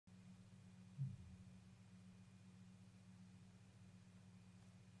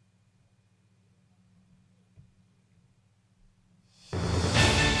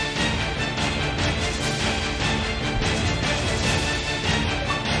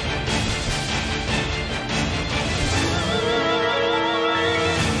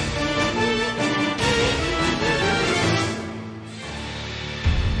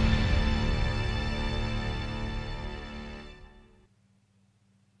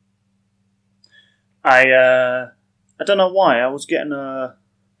I don't know why, I was getting a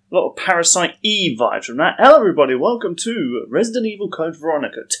lot of Parasite Eve vibes from that. Hello everybody, welcome to Resident Evil Code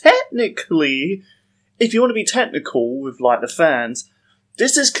Veronica. Technically, if you want to be technical with, like, the fans,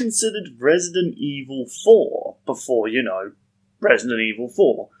 this is considered Resident Evil 4 before, you know, Resident Evil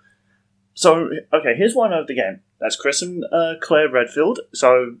 4. So, okay, here's why I know of the game. That's Chris and Claire Redfield,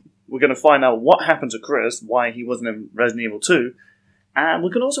 so we're going to find out what happened to Chris, why he wasn't in Resident Evil 2, and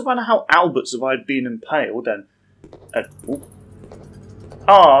we can also find out how Albert survived being impaled, and...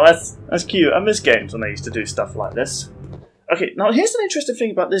 oh, that's cute. I miss games when they used to do stuff like this. Okay, now here's an interesting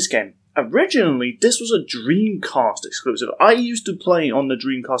thing about this game. Originally, this was a Dreamcast exclusive. I used to play on the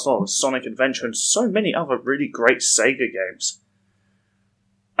Dreamcast a lot with Sonic Adventure and so many other really great Sega games.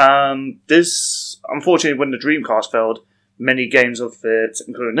 This, unfortunately, when the Dreamcast failed, many games of it,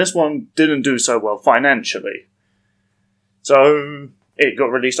 including this one, didn't do so well financially. So, it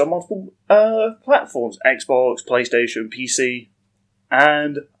got released on multiple platforms. Xbox, PlayStation, PC.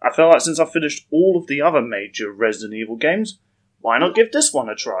 And I feel like since I've finished all of the other major Resident Evil games, why not give this one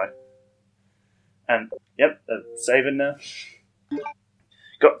a try? And, yep, saving there.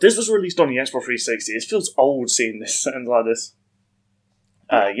 God, this was released on the Xbox 360. It feels old seeing this sound like this.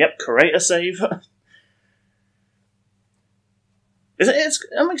 Yep, create a save.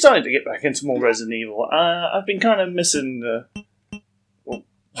 I'm excited to get back into more Resident Evil. I've been kind of missing the... well,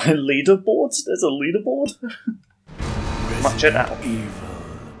 leaderboards? There's a leaderboard? Might check that out.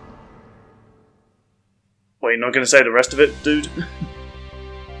 Wait, you're not going to say the rest of it, dude?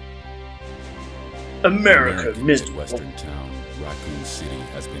 America, Midwestern town, Raccoon City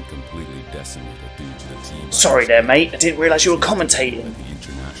has been completely decimated due to the team. Sorry there, mate. I didn't realise you were commentating. The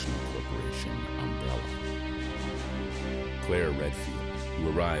International Corporation umbrella. Claire Redfield, who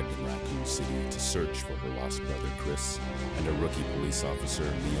arrived in Raccoon City to search for her lost brother Chris, and a rookie police officer,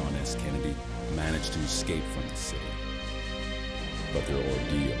 Leon S. Kennedy, managed to escape from the city. But their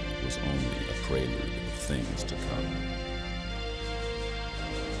ordeal was only a prelude of things to come.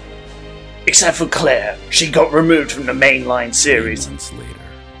 Except for Claire. She got removed from the mainline series. 3 months later.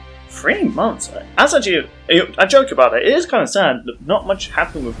 3 months? That's actually... I joke about it. It is kind of sad that not much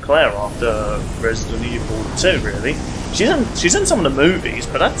happened with Claire after Resident Evil 2, really. She's in some of the movies,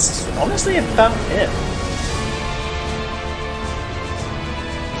 but that's honestly about it.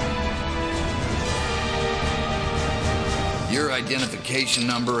 Your identification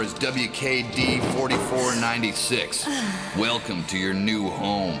number is WKD4496. Welcome to your new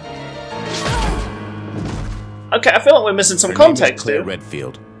home. Okay, I feel like we're missing some context Claire here.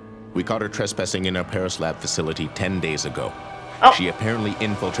 Redfield. We caught her trespassing in our Paris lab facility 10 days ago. Oh. She apparently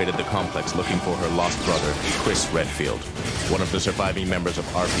infiltrated the complex looking for her lost brother, Chris Redfield, one of the surviving members of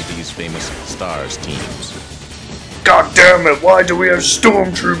RPD's famous STARS teams. God damn it, why do we have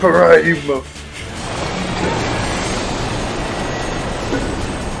Stormtrooper aim?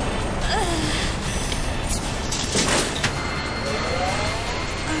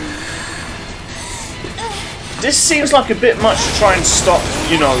 This seems like a bit much to try and stop,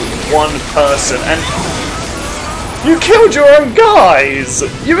 you know, one person, and... you killed your own guys!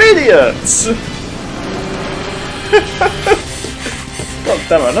 You idiots! God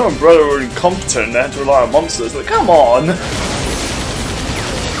damn it, I know my brother were incompetent and they had to rely on monsters, but come on!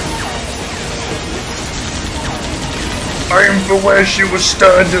 Aim for where she was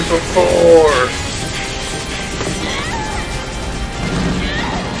standing before!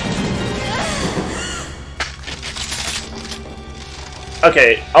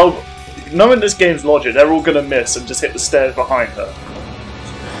 Okay, knowing this game's logic, they're all gonna miss and just hit the stairs behind her.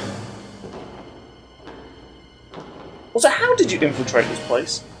 Also, how did you infiltrate this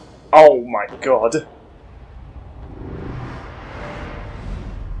place? Oh my god.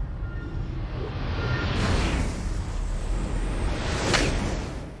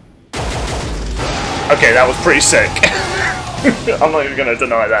 Okay, that was pretty sick. I'm not even gonna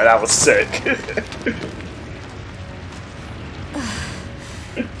deny that, that was sick.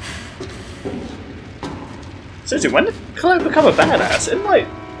 Seriously, when did Claire become a badass? In, like,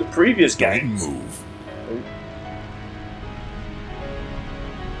 the previous games?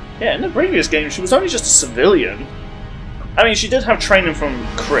 Yeah, in the previous game, she was only just a civilian. I mean, she did have training from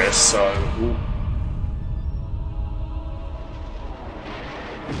Chris, so...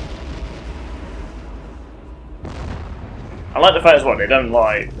 I like the fact as well, they don't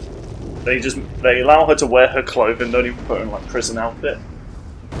lie. They allow her to wear her clothing, don't even put her in, like, prison outfit.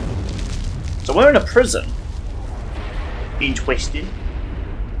 So we're in a prison. Interesting.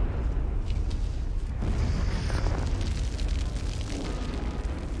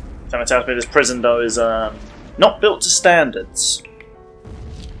 Someone tells me this prison, though, is not built to standards.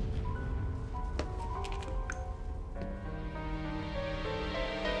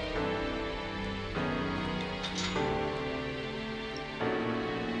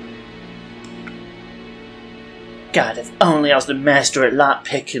 God, if only I was the master at lot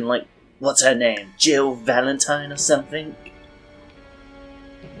picking, like, what's her name? Jill Valentine or something?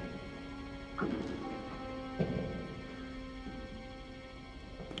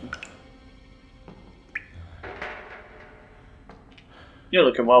 You're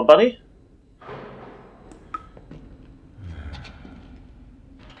looking well, buddy.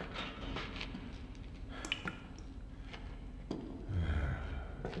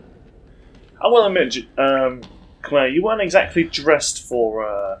 I will admit, Claire, you weren't exactly dressed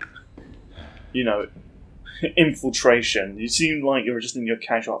for, you know, infiltration. You seemed like you were just in your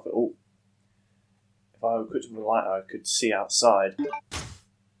casual outfit. Oh, if I were quick to the light, I could see outside.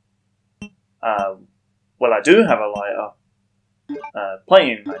 Well, I do have a lighter.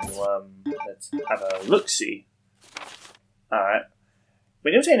 Playing manual. Let's have a look-see. Alright.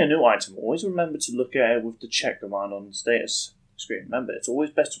 When you obtain a new item, always remember to look at it with the check command on the status screen. Remember, it's always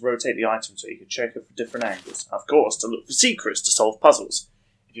best to rotate the item so you can check it from different angles. Of course, to look for secrets to solve puzzles.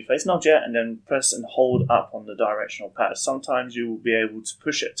 If you place an object and then press and hold up on the directional pad, sometimes you will be able to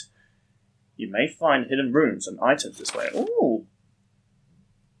push it. You may find hidden rooms and items this way. Ooh!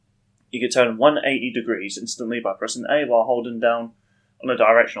 You can turn 180 degrees instantly by pressing A while holding down on the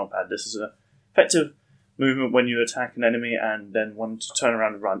directional pad. This is an effective movement when you attack an enemy and then want to turn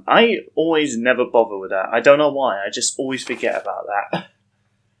around and run. I always never bother with that. I don't know why, I just always forget about that.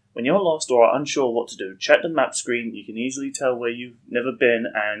 When you're lost or are unsure what to do, check the map screen. You can easily tell where you've never been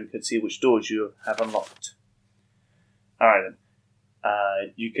and can see which doors you have unlocked. Alright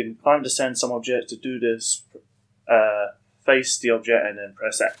then. You can climb, descend some objects. To do this, face the object and then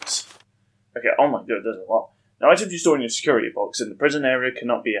press X. Okay, oh my god, there's a lot. The items you store in your security box in the prison area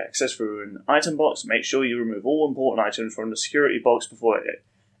cannot be accessed through an item box. Make sure you remove all important items from the security box before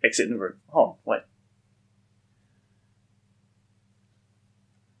exiting the room. Oh, wait.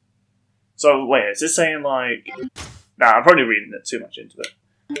 So, wait, is this saying like... Nah, I'm probably reading it too much into it.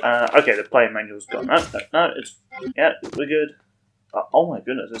 Okay, the player manual's gone. No, it's... Yeah, we're good. Oh my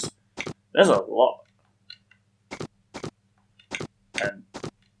goodness, there's a lot. And...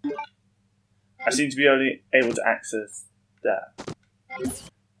 I seem to be only able to access that.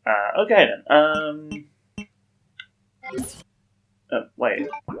 Okay then. Wait.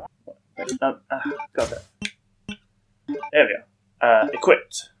 Got that. There we go.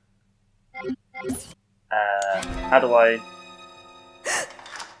 Equipped. How do I...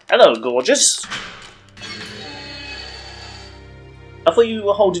 Hello, gorgeous. I thought you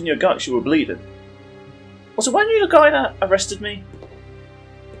were holding your guts, you were bleeding. Also, weren't you the guy that arrested me?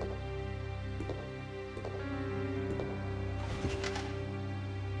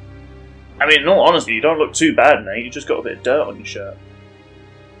 I mean, in all honesty, you don't look too bad, mate. You just got a bit of dirt on your shirt.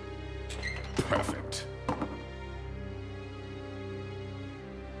 Perfect.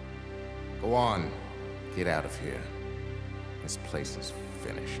 Go on. Get out of here. This place is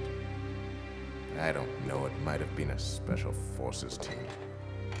finished. I don't know, it might have been a special forces team.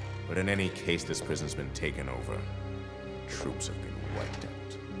 But in any case, this prison's been taken over. Troops have been wiped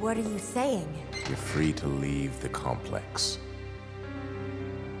out. What are you saying? You're free to leave the complex.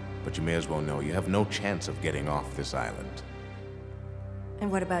 But you may as well know you have no chance of getting off this island.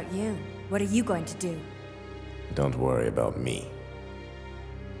 And what about you? What are you going to do? Don't worry about me.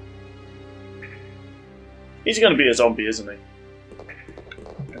 He's going to be a zombie, isn't he?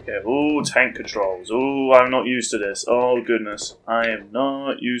 Okay, ooh, tank controls. Ooh, I'm not used to this. Oh, goodness. I am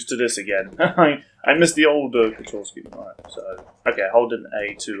not used to this again. I missed the old control scheme. Alright, so... Okay, holding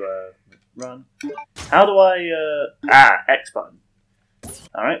A to run. How do I... X button.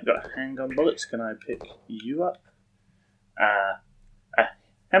 Alright, got handgun bullets. Can I pick you up?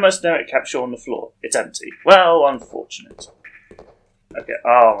 Hemosteric capsule on the floor. It's empty. Well, unfortunate. Okay,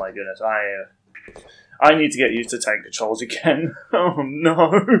 oh my goodness. I need to get used to tank controls again. Oh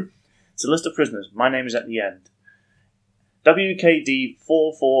no. It's a list of prisoners. My name is at the end. WKD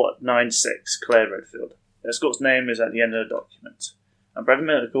 4496, Claire Redfield. The escort's name is at the end of the document. I'm Brevin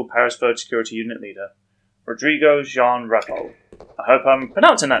Medical, Paris 3rd Security Unit Leader. Rodrigo Jean Rappo. I hope I'm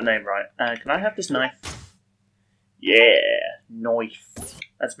pronouncing that name right. Can I have this knife? Yeah, knife.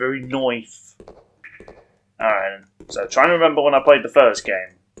 That's very knife. Alright, so trying to remember when I played the first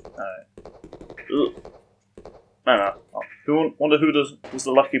game. Alright. No. Wonder who was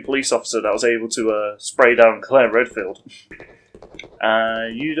the lucky police officer that was able to spray down Claire Redfield.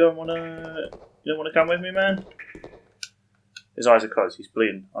 You don't wanna come with me, man? His eyes are closed. He's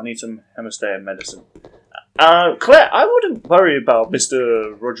bleeding. I need some hemostat medicine. Claire, I wouldn't worry about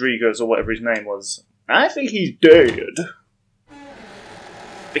Mr. Rodriguez or whatever his name was. I think he's dead.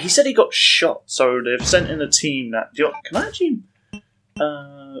 But he said he got shot, so they've sent in a team that... Can I actually...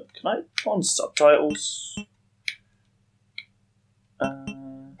 can I put on subtitles?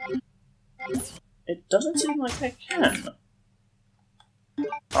 It doesn't seem like I can.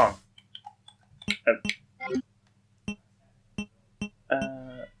 Oh.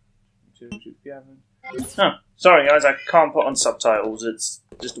 Oh, sorry guys, I can't put on subtitles, it's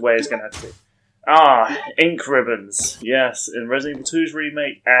just the way it's going to have to be. Ah, ink ribbons. Yes, in Resident Evil 2's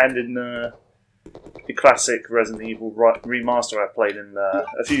remake and in the classic Resident Evil remaster I played in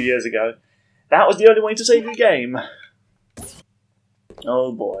a few years ago. That was the only way to save your game.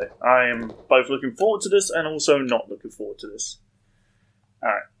 Oh boy, I am both looking forward to this and also not looking forward to this.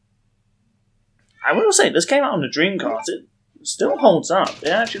 Alright. I will say, this came out on the Dreamcast, it still holds up. It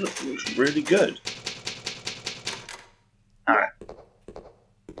actually looks really good. Alright.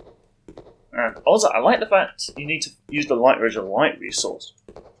 And also, I like the fact you need to use the light ridge as a light resource.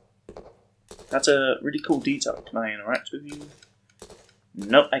 That's a really cool detail. Can I interact with you?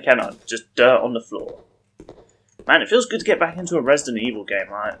 Nope, I cannot. Just dirt on the floor. Man, it feels good to get back into a Resident Evil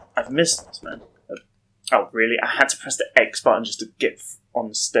game. I've missed this, man. Oh, really? I had to press the X button just to get on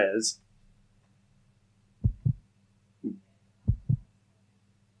the stairs.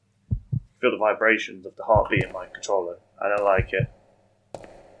 Feel the vibrations of the heartbeat in my controller. I don't like it.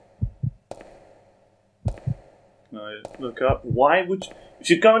 No, look up. Why would you, if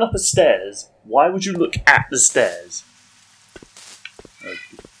you're going up the stairs, why would you look at the stairs? Okay.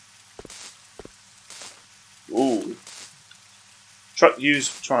 Ooh. Truck used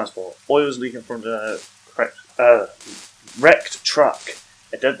for transport. Oil's leaking from the wrecked truck.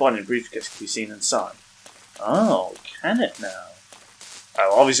 A dead body and briefcase can be seen inside. Oh, can it now?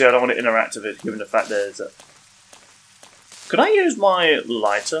 Oh, obviously I don't want to interact with it, given the fact there's a... Could I use my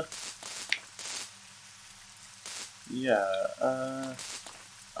lighter? Yeah,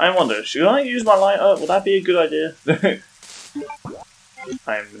 I wonder, should I use my lighter? Would that be a good idea?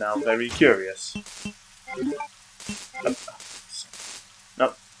 I am now very curious.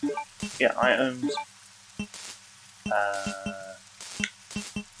 No. Yeah, items.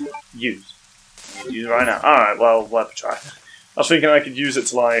 Use. Use it right now. Alright, well, we'll have a try. I was thinking I could use it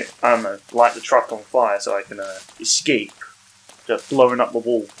to, like, I don't know, light the truck on fire so I can escape. Just blowing up the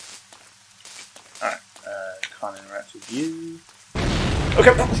wall. Alright, can't interact with you.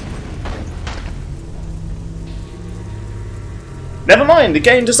 Okay. Never mind, the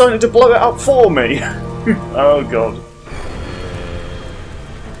game decided to blow it up for me. Oh god.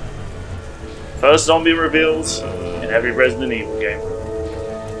 First zombie reveals in every Resident Evil game.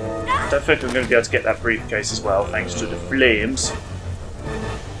 I don't think I'm going to be able to get that briefcase as well, thanks to the flames.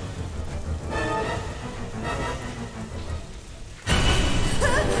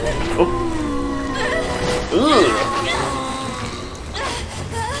 Ugh.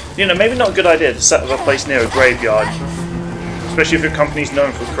 You know, maybe not a good idea to set up a place near a graveyard. Especially if your company's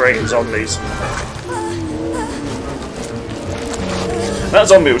known for creating zombies. That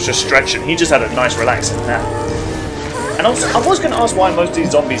zombie was just stretching, he just had a nice relaxing nap. And also, I was going to ask why most of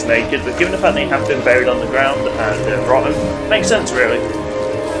these zombies naked, but given the fact they have been buried on the ground and they're rotten, makes sense really.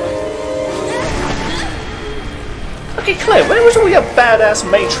 Okay, Claire, where was all your badass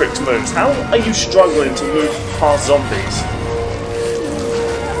Matrix moves? How are you struggling to move past zombies?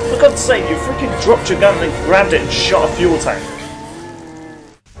 For God's sake, you freaking dropped your gun and grabbed it and shot a fuel tank.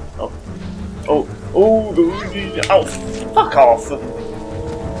 Oh. Oh. Oh, fuck off.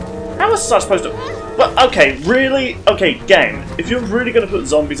 How was I supposed to... Well, okay, really? Okay, game. If you're really going to put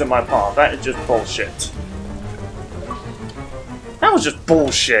zombies in my path, that is just bullshit. That was just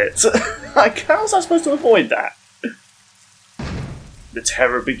bullshit. Like, how was I supposed to avoid that? The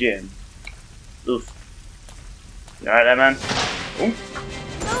terror begin. Oof. You alright there, man? Ooh.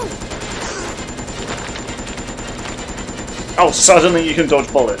 Oh, suddenly you can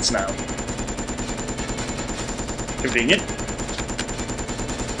dodge bullets now. Convenient.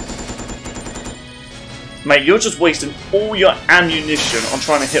 Mate, you're just wasting all your ammunition on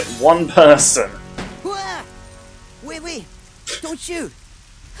trying to hit one person. Wait, don't shoot.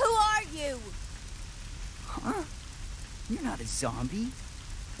 Who are you? Huh? You're not a zombie.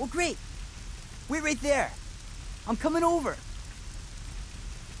 Well, great. Wait right there. I'm coming over.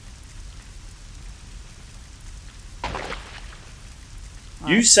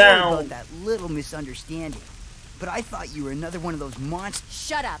 You Sorry sound... about that little misunderstanding, but I thought you were another one of those monsters.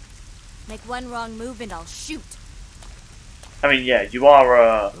 Shut up. Make one wrong move and I'll shoot. I mean, yeah, you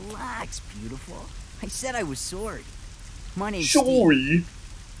are, Relax, beautiful. I said I was sorry. My name's Sorry? Steve.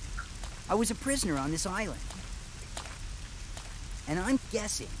 I was a prisoner on this island. And I'm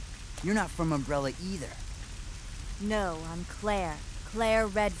guessing you're not from Umbrella either. No, I'm Claire. Claire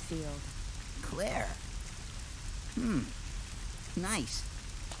Redfield. Claire? Nice.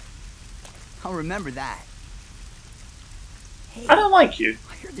 I'll remember that. Hey, I don't like you.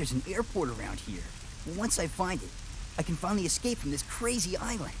 I heard heard there's an airport around here. Once I find it, I can finally escape from this crazy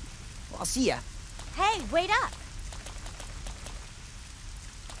island. Well, I'll see ya. Hey, wait up!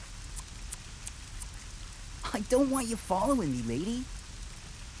 I don't want you following me, lady.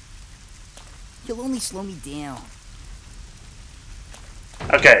 You'll only slow me down.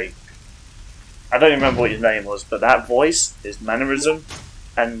 Okay. I don't even remember what your name was, but that voice, his mannerism,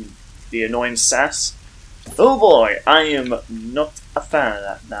 and the annoying sass. Oh boy, I am not a fan of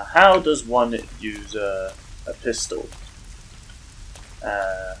that. Now, how does one use a pistol?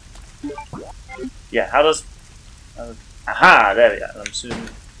 Yeah, how does... aha, there we go. I'm assuming...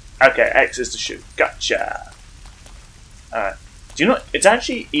 okay, X is to shoot. Gotcha. Alright. Do you know, it's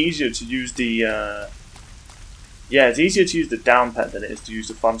actually easier to use the... yeah, it's easier to use the down pad than it is to use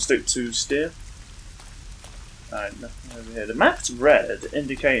the thumbstick to steer. Alright, nothing over here. The map's red,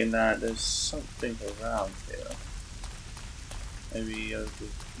 indicating that there's something around here. Maybe over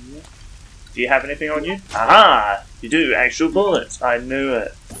here? Do you have anything on you? Aha! You do, actual bullets. I knew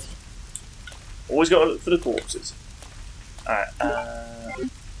it. Always gotta look for the corpses. Alright,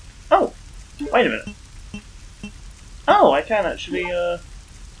 oh! Wait a minute. Oh, I can actually,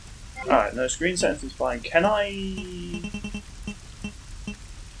 alright, no, screen settings is fine. Can I...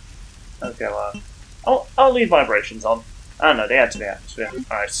 okay, well... I'll leave vibrations on. Oh no, they add to the atmosphere.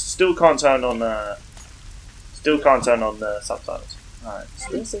 Alright, still can't turn on the subtitles. Alright,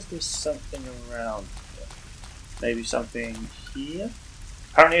 so this says there's something around here. Maybe something here?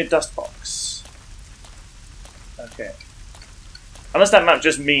 Apparently a dust box. Okay. Unless that map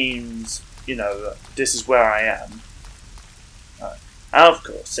just means, you know, this is where I am. Alright. Of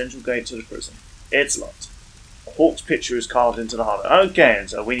course, central gate to the prison. It's locked. A hawk's picture is carved into the harbour. Okay, and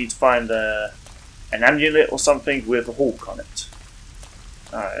so we need to find an amulet or something with a hawk on it.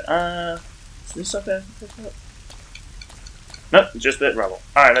 Alright, is this something I can pick up? Nope, just a bit of rubble.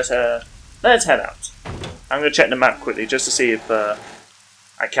 Alright, let's head out. I'm gonna check the map quickly just to see if I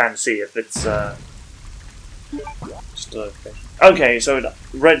can see if it's just a location. Okay, so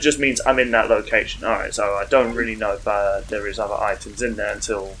red just means I'm in that location. Alright, so I don't really know if there is other items in there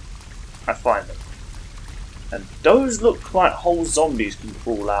until I find them. And those look like whole zombies can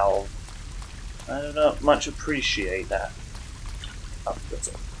crawl out of. I do not much appreciate that. Oh, that's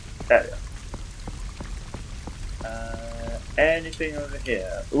it. There we go. Anything over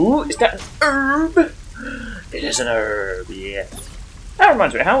here? Ooh, is that an herb? It is an herb, yeah. That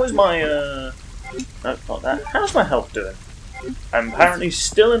reminds me, how is my, no, not that. How's my health doing? I'm apparently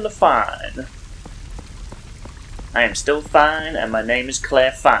still in the fine. I am still fine, and my name is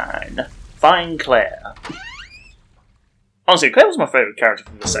Claire Fine. Fine Claire. Honestly, Claire was my favourite character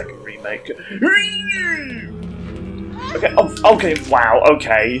from the second remake. Okay, oh, okay, wow,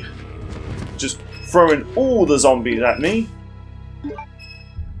 okay. Just throwing all the zombies at me.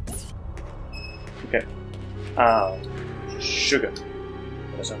 Okay. Oh, sugar.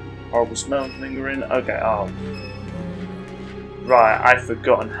 There's a horrible smell lingering. Okay, oh. Right, I've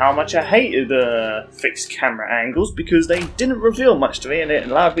forgotten how much I hated the fixed camera angles because they didn't reveal much to me and it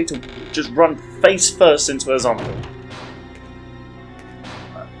allowed me to just run face first into a zombie.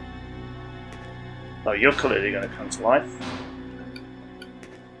 Oh, you're clearly going to come to life.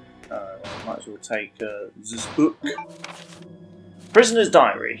 Might as well take this book. Prisoner's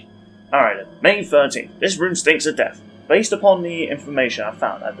Diary. Alright then, May 13th. This room stinks of death. Based upon the information I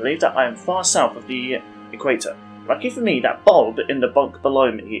found, I believe that I am far south of the equator. Lucky for me, that Bob in the bunk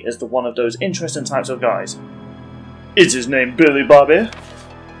below me is the one of those interesting types of guys. Is his name Billy Bobby?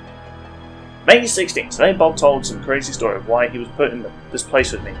 May 16th. Today Bob told some crazy story of why he was put in this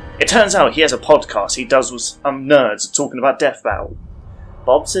place with me. It turns out he has a podcast he does with some nerds talking about Death Battle.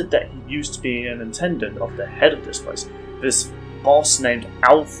 Bob said that he used to be an attendant of the head of this place. This boss named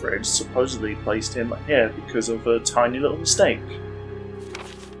Alfred supposedly placed him here because of a tiny little mistake.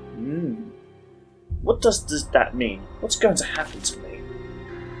 What does that mean? What's going to happen to me?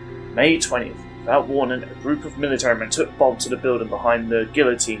 May 20th. Without warning, a group of military men took Bob to the building behind the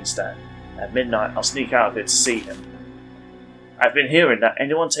guillotine stand. At midnight, I'll sneak out of here to see him. I've been hearing that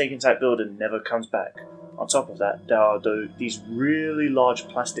anyone taken to that building never comes back. On top of that, there are these really large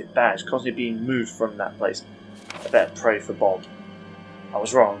plastic bags constantly being moved from that place. I better pray for Bob. I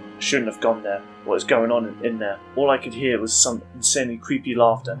was wrong. I shouldn't have gone there. What is going on in there? All I could hear was some insanely creepy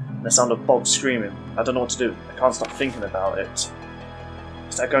laughter and the sound of Bob screaming. I don't know what to do. I can't stop thinking about it.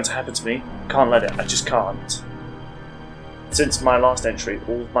 Is that going to happen to me? I can't let it. I just can't. Since my last entry,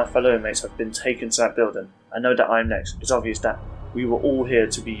 all of my fellow inmates have been taken to that building. I know that I'm next. It's obvious that we were all here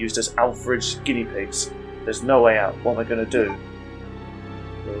to be used as Alfred's guinea pigs. There's no way out. What am I going to do?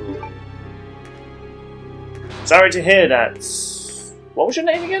 Sorry to hear that. What was your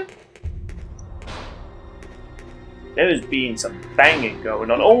name again? There's been some banging going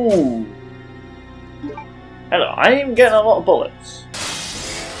on. Oh! Hello, I am getting a lot of bullets.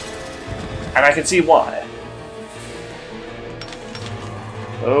 And I can see why.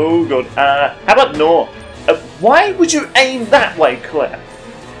 Oh god. How about no? Why would you aim that way, Claire?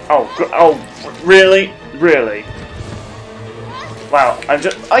 Oh, really? Really? Wow,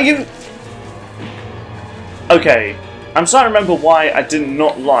 are you... Okay, I'm starting to remember why I did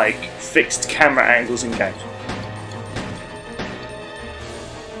not like fixed camera angles in games.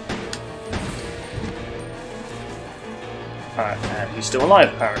 Alright, and he's still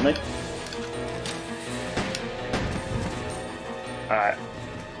alive, apparently. Alright.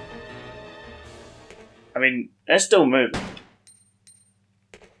 I mean, they're still moving.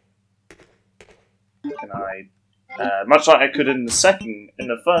 Can I... much like I could in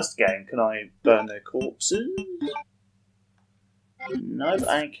the first game, can I burn their corpses? No,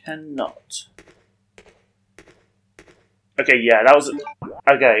 I cannot. Okay, yeah, that was...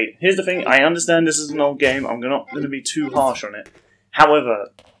 Okay, here's the thing, I understand this is an old game, I'm not going to be too harsh on it.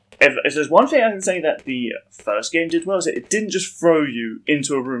 However, if there's one thing I can say that the first game did well, is it didn't just throw you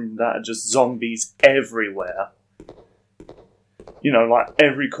into a room that are just zombies everywhere. You know, like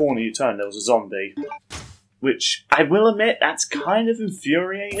every corner you turned there was a zombie. Which, I will admit, that's kind of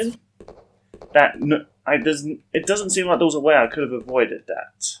infuriating. It doesn't seem like there was a way I could have avoided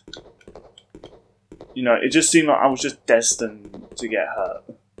that. You know, it just seemed like I was just destined to get hurt.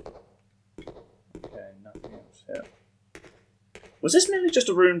 Okay, nothing else here. Was this merely just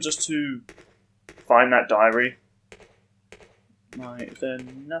a room just to find that diary? Right, is there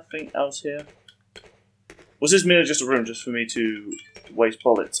nothing else here? Was this merely just a room just for me to waste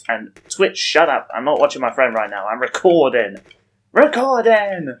bullets? And Twitch, shut up! I'm not watching my friend right now. I'm recording!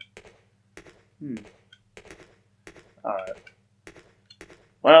 Recording! Alright.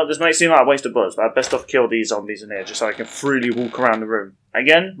 Well, this might seem like a waste of bullets, but I best off kill these zombies in here just so I can freely walk around the room.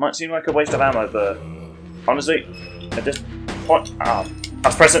 Again, might seem like a waste of ammo, but honestly, at this point, I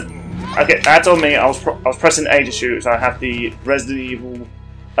was pressing. Okay, that's on me. I was pressing A to shoot, so I have the Resident Evil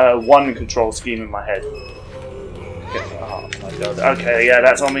 1 control scheme in my head. Okay, oh my god. Okay, yeah,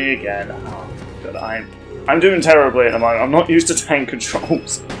 that's on me again. Oh god, I'm doing terribly at the moment. I'm not used to tank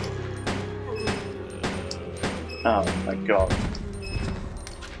controls. Oh my god.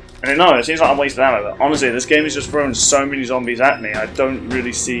 I know, it seems like I'm wasting ammo, but honestly, this game is just throwing so many zombies at me, I don't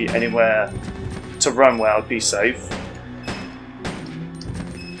really see anywhere to run where I'd be safe.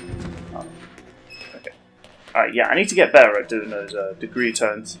 Oh. Okay. Alright, yeah, I need to get better at doing those degree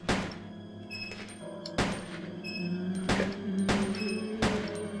turns. Okay.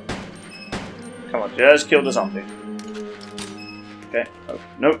 Come on, just kill the zombie. Okay, oh,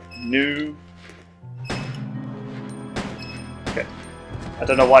 nope, new. Okay. I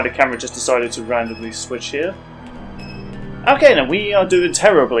don't know why the camera just decided to randomly switch here. Okay, now we are doing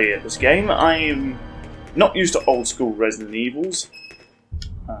terribly at this game. I'm not used to old school Resident Evils.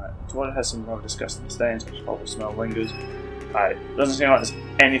 Alright, the toilet has some rather disgusting stains, which probably smell lingers. Alright, doesn't seem like there's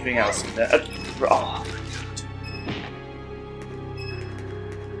anything else in there. Oh my god.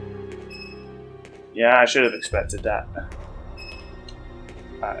 Yeah, I should have expected that.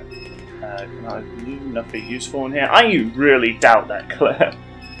 Alright. Can I do nothing useful in here? I really doubt that, Claire.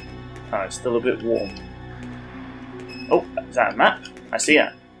 Oh, it's still a bit warm. Oh, is that a map? I see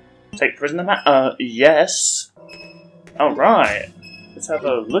it. Take prisoner map? Yes. Alright. Let's have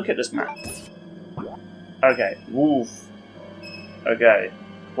a look at this map. Okay, woof. Okay.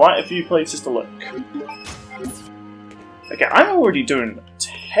 Quite a few places to look. Okay, I'm already doing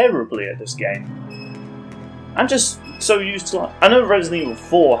terribly at this game. I'm just so used to... I know Resident Evil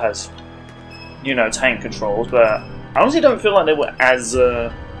 4 has, you know, tank controls, but I honestly don't feel like they were as...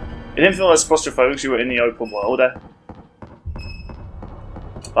 it didn't feel as claustrophobic. You were in the open world.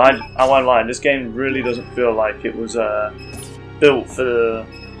 I won't lie, this game really doesn't feel like it was built for the...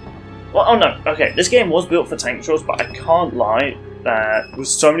 Well, oh no, okay, this game was built for tank controls, but I can't lie that with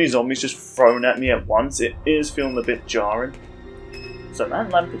so many zombies just thrown at me at once, it is feeling a bit jarring. So that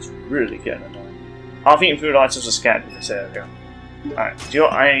lamp is really getting annoying. I think food items are scattered in this area. Alright, do you know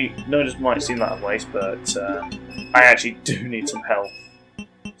what, I know this might seem like a waste, but I actually do need some health.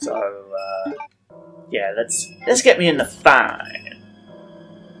 So, yeah, let's get me in the fight.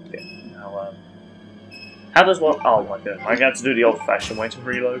 Okay, now, how does one... Oh my god, I got to do the old-fashioned way to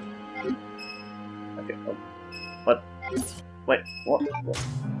reload. Okay, oh, what? Wait, what?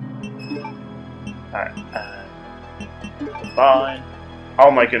 Alright, fine. Oh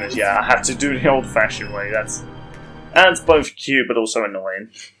my goodness, yeah, I have to do the old-fashioned way. That's both cute but also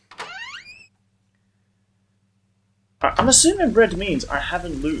annoying. I'm assuming red means I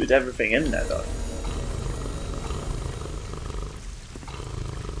haven't looted everything in there, though.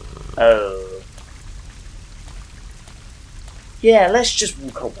 Oh. Yeah, let's just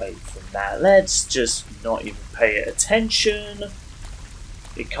walk away from that. Let's just not even pay it attention.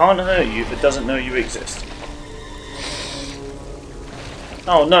 It can't hurt you if it doesn't know you exist.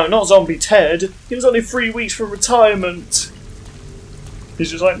 Oh no, not Zombie Ted. He was only 3 weeks from retirement.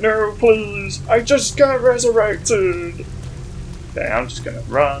 He's just like, no, please. I just got resurrected. Okay, I'm just gonna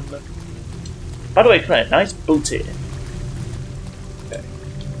run. By the way, Claire, nice booty. Okay.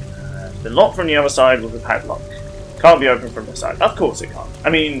 It's been locked from the other side with a padlock. Can't be opened from this side. Of course it can't. I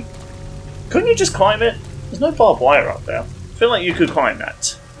mean, couldn't you just climb it? There's no barbed wire up there. I feel like you could climb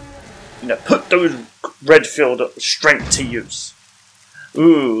that. You know, put those Redfield strength to use.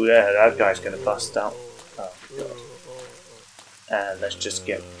 Ooh, yeah, that guy's gonna bust out. Oh, God. And let's just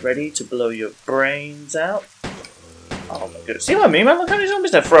get ready to blow your brains out. Oh my goodness. See what I mean, man? Look how many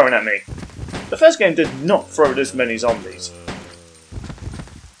zombies they're throwing at me. The first game did not throw this many zombies.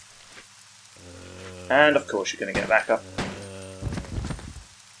 And of course you're gonna get back up.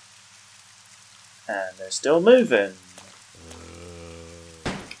 And they're still moving.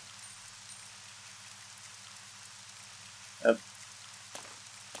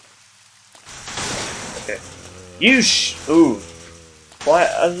 Okay. Ooh.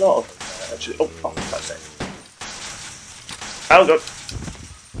 Quite a lot of them, actually. Oh, for fuck's sake. Oh, God.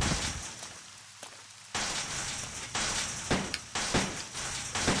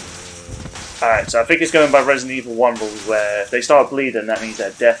 Alright, so I think it's going by Resident Evil 1 rules where if they start bleeding, that means they're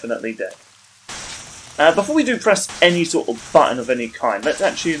definitely dead. Before we do press any sort of button of any kind, let's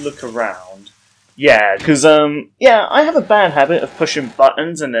actually look around. Yeah, because, yeah, I have a bad habit of pushing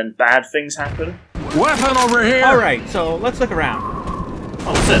buttons and then bad things happen. Weapon over here! Alright, so let's look around.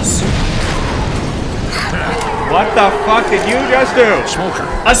 Oh, what's this? What the fuck did you just do? Smoker.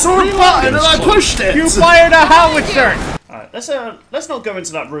 I saw a button and I pushed it! You fired a howitzer! Alright, let's not go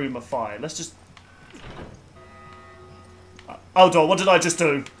into that room of fire. Let's just... Hold on, what did I just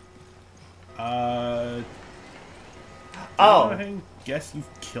do? Oh. Oh. I guess you've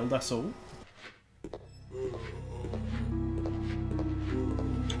killed us all.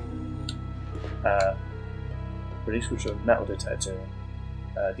 Release switch of metal detector.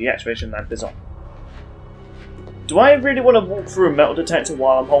 The activation lamp is on. Do I really want to walk through a metal detector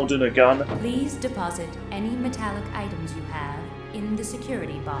while I'm holding a gun? Please deposit any metallic items you have in the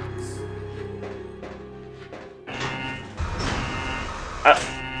security box.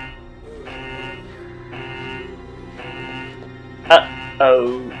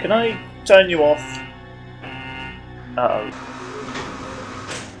 Uh-oh. Can I turn you off? Uh-oh.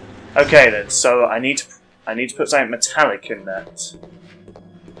 Okay then, so I need to put something metallic in that.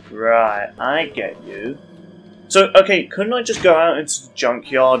 Right, I get you. So, okay, couldn't I just go out into the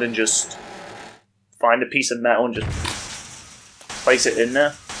junkyard and just find a piece of metal and just place it in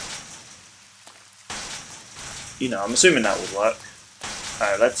there? You know, I'm assuming that would work.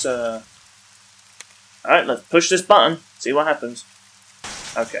 Alright, let's push this button, see what happens.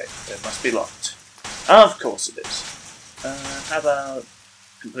 Okay, it must be locked. Of course it is. How about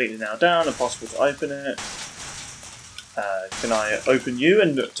completely now down, impossible to open it. Can I open you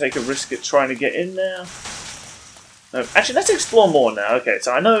and take a risk at trying to get in there? No, actually, let's explore more now. Okay,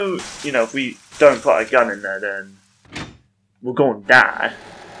 so I know, you know, if we don't put a gun in there, then we're going to die.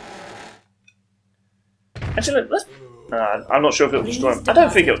 Actually, let's... I'm not sure if it will destroy them. I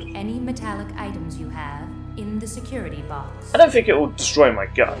don't think it will... Any metallic items you have in the security box. I don't think it will destroy my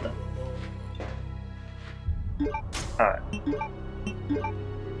gun. Alright.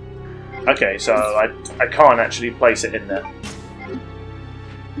 Okay, so I can't actually place it in there.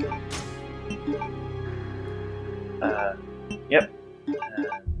 Yep.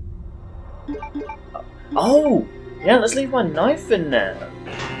 Oh! Yeah, let's leave my knife in there.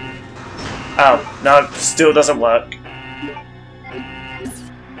 Oh, no, still doesn't work.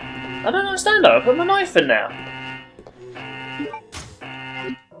 I don't understand though, I put my knife in there.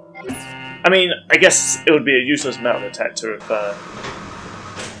 I mean, I guess it would be a useless metal detector if,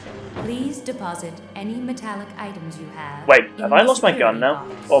 Please deposit any metallic items you have. Wait, have I lost my gun now?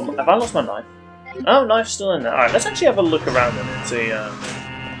 Or have I lost my knife? Oh, knife's still in there. Alright, let's actually have a look around and see,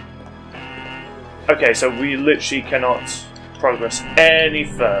 Okay, so we literally cannot progress any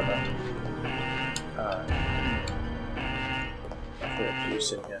further.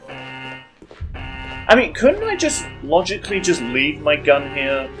 I mean, couldn't I just logically just leave my gun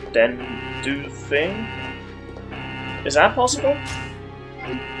here, then do the thing? Is that possible?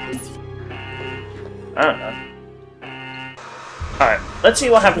 I don't know. Alright, let's see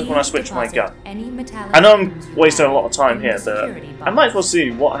what happens when I switch my gun. I know I'm wasting a lot of time here, but I might as well see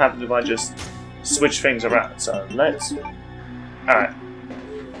what happens if I just switch things around. So let's... Alright.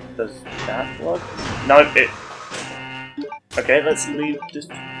 Does that work? No, it... Okay, let's leave this...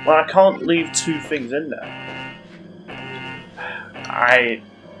 Well, I can't leave two things in there.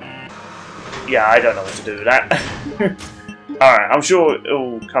 Yeah, I don't know what to do with that. Alright, I'm sure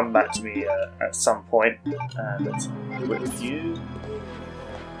it'll come back to me at some point. Let's with you.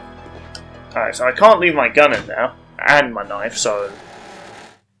 Alright, so I can't leave my gun in there, and my knife, so...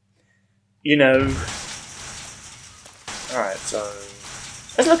 You know... Alright, so...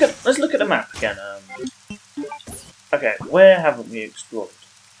 Let's look at the map again. Okay, where haven't we explored?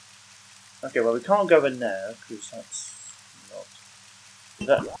 Okay, well we can't go in there, because that's not...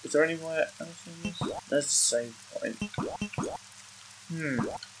 Is there anywhere else in this? There's a save point.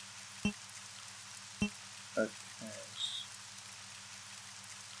 Okay.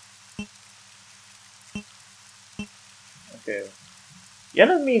 Okay.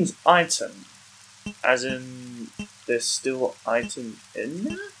 Yellow means item. As in, there's still item in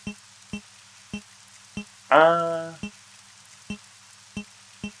there? I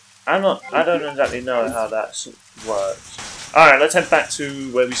don't exactly know how that works. Alright, let's head back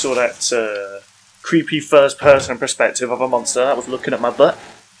to where we saw that creepy first-person perspective of a monster that was looking at my butt.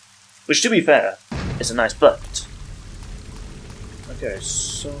 Which, to be fair, is a nice butt. Okay,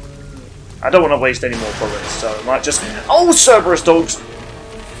 so... I don't want to waste any more bullets, so I might just... Oh, Cerberus dogs!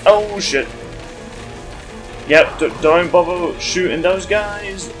 Oh, shit. Yep, don't bother shooting those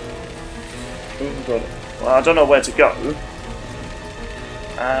guys. Oh, God. Well, I don't know where to go.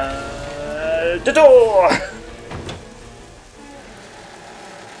 The door!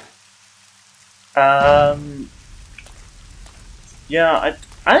 Yeah,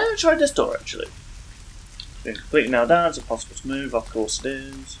 I haven't tried this door actually. Been completely nailed down, it's impossible to move, of course it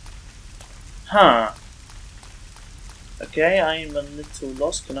is. Huh. Okay, I'm a little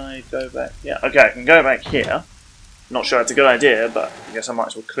lost. Can I go back? Yeah, okay, I can go back here. Not sure it's a good idea, but I guess I might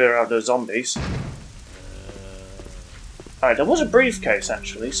as well clear out those zombies. Alright, there was a briefcase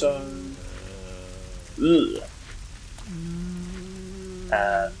actually, so... Ugh.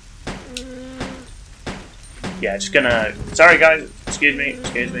 Yeah, just gonna... Sorry guys, excuse me.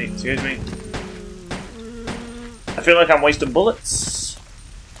 I feel like I'm wasting bullets.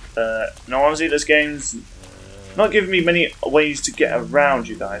 No, honestly, this game's not giving me many ways to get around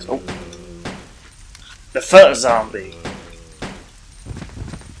you guys. Oh. The first zombie.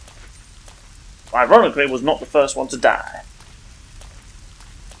 Ironically, was not the first one to die.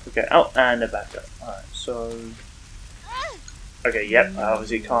 Okay, oh, and they're back up. Alright, so... Okay, yep, I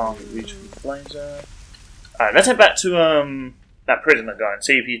obviously can't reach for the flames there. Alright, let's head back to that prisoner guy and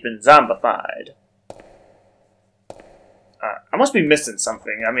see if he's been zombified. I must be missing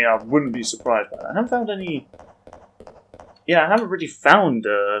something. I mean, I wouldn't be surprised by that. I haven't found any... Yeah, I haven't really found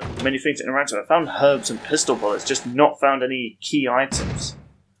many things to interact with. I found herbs and pistol bullets, just not found any key items.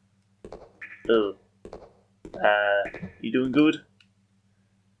 Ugh. You doing good?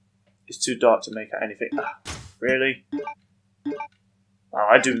 It's too dark to make out anything. Really? Oh,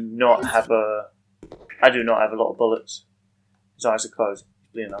 I do not have a lot of bullets. His eyes are closed.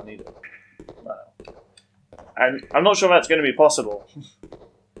 He's bleeding. I need it. Wow. And I'm not sure that's going to be possible.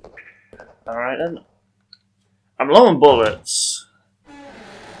 Alright then. I'm low on bullets.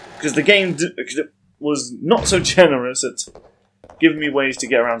 Because the game was not so generous at giving me ways to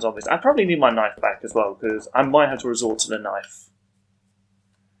get around zombies. I probably need my knife back as well, because I might have to resort to the knife.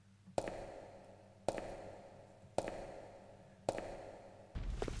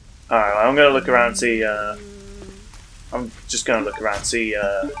 Alright, I'm going to look around and see, I'm just going to look around and see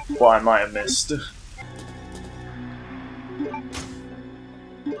what I might have missed.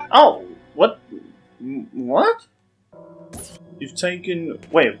 Oh! What? What? You've taken...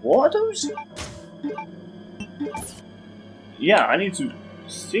 Wait, what are those? Yeah, I need to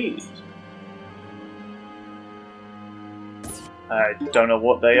see it. I don't know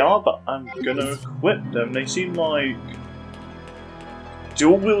what they are, but I'm gonna equip them. They seem like...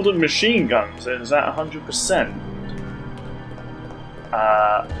 dual-wielded machine guns. Is that 100%?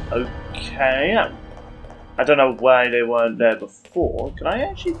 Okay. I don't know why they weren't there before. Can I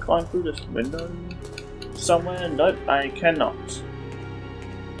actually climb through this window somewhere? Nope, I cannot.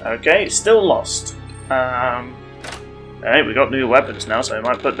 Okay, still lost. Hey, we got new weapons now, so I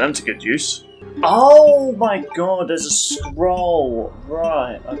might put them to good use. Oh my god, there's a scroll.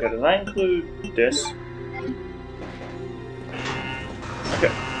 Right. Okay, does that include this?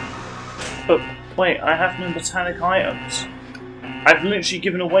 Okay. But wait, I have no botanic items. I've literally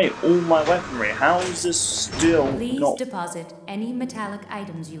given away all my weaponry. How is this still Please not... deposit any metallic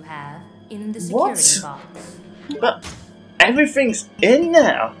items you have in the security box. But everything's in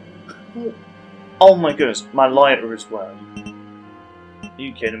there! Oh my goodness, my lighter as well. Are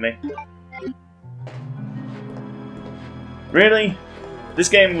you kidding me? Really? This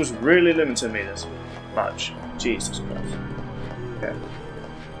game was really limiting me this much. Jesus Christ. Okay.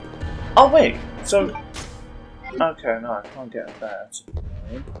 Oh wait, so... Okay, no, I can't get that.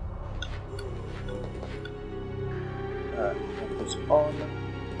 That on.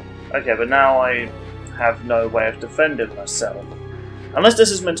 Okay, but now I have no way of defending myself. Unless this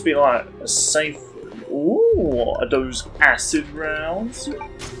is meant to be like a safe... Ooh, are those acid rounds?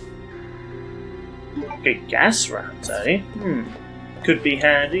 Okay, gas rounds, eh? Could be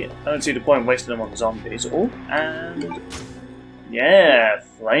handy. I don't see the point in wasting them on zombies. Oh, and... Yeah,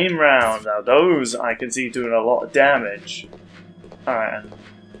 flame round. Now those I can see doing a lot of damage. Alright, and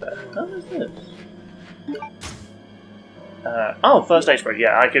how is this? Oh, first aid spray.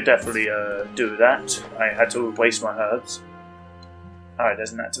 Yeah, I could definitely do that. I had to waste my herbs. Alright,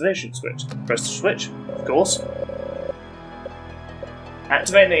 there's an activation switch. Press the switch, of course.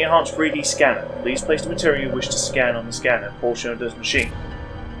 Activate the enhanced 3D scanner. Please place the material you wish to scan on the scanner portion of this machine.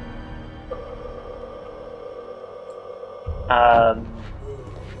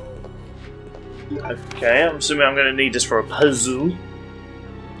 Okay, I'm assuming I'm going to need this for a puzzle.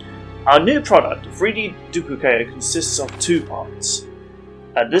 Our new product, the 3D duplicator, consists of two parts.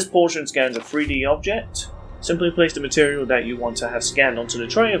 This portion scans a 3D object. Simply place the material that you want to have scanned onto the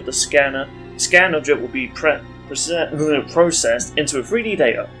tray of the scanner. The scanned object will be processed into a 3D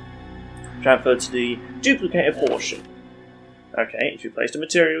data, transferred to the duplicator portion. Okay, if you place the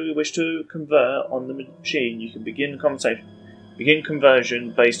material you wish to convert on the machine, you can begin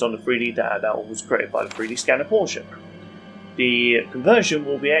conversion based on the 3D data that was created by the 3D scanner portion. The conversion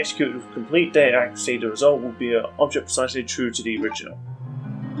will be executed with complete data accuracy. The result will be an object precisely true to the original.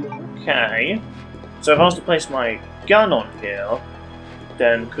 Okay, so if I was to place my gun on here,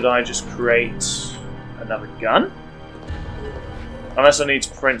 then could I just create another gun? Unless I need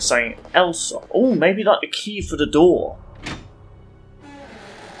to print something else off. Oh, maybe like the key for the door.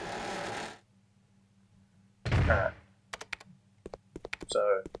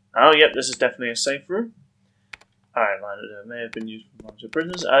 So, oh yep, this is definitely a safe room. Alright, it may have been used for monitor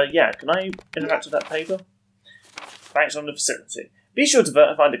prisoners. Yeah, can I interact with that paper? Facts on the facility. Be sure to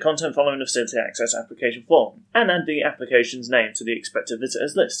verify the content following the facility access application form, and add the application's name to the expected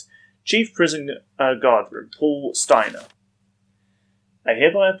visitors list. Chief Prison Guardroom, Paul Steiner. I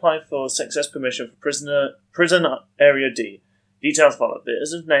hereby apply for success permission for Prison Area D. Details follow.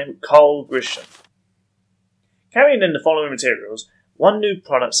 Visitor's name, Carl Grisham. Carrying in the following materials. One new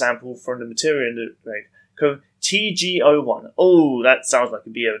product sample from the material index code TG01. Oh, that sounds like a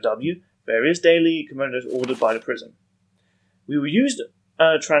BOW. Various daily commanders ordered by the prison. We will use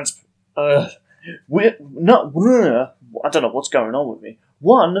I don't know what's going on with me.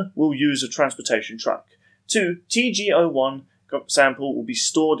 1 will use a transportation truck. 2, TG01 sample will be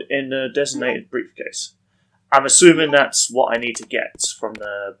stored in a designated briefcase. I'm assuming that's what I need to get from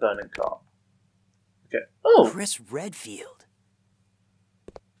the burning car. Okay. Oh, Chris Redfield.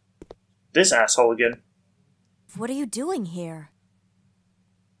 This asshole again. What are you doing here?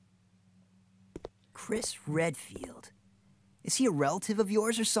 Chris Redfield. Is he a relative of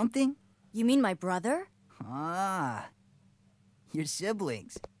yours or something? You mean my brother? Ah, your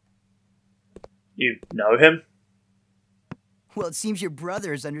siblings. You know him? Well, it seems your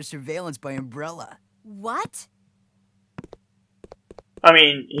brother is under surveillance by Umbrella. What? I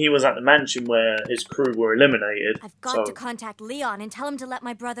mean, he was at the mansion where his crew were eliminated. I've got to contact Leon and tell him to let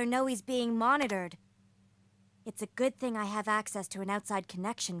my brother know he's being monitored. It's a good thing I have access to an outside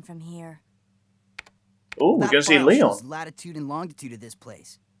connection from here. Oh, we're gonna see Leon. Latitude and longitude of this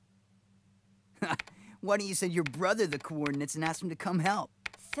place. Why don't you send your brother the coordinates and ask him to come help?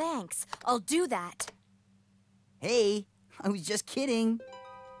 Thanks, I'll do that. Hey, I was just kidding.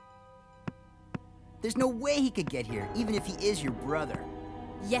 There's no way he could get here, even if he is your brother.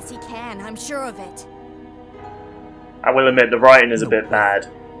 Yes, he can. I'm sure of it. I will admit, the writing is a bit bad.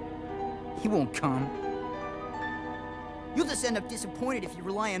 He won't come. You'll just end up disappointed if you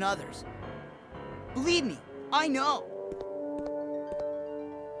rely on others. Believe me, I know.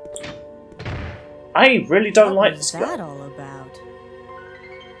 I really don't like this What was guy. that all about?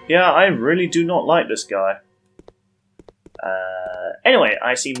 Yeah, I really do not like this guy. Anyway,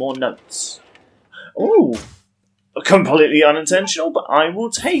 I see more notes. Oh, completely unintentional, but I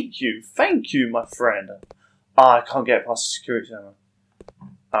will take you. Thank you, my friend. I can't get past the security camera.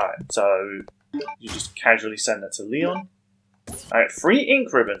 Alright, so you just casually send that to Leon. Alright, 3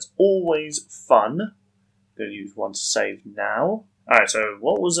 ink ribbons. Always fun. Gonna use one to save now. Alright, so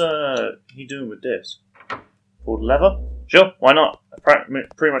what was he doing with this? Pull the lever? Sure, why not? I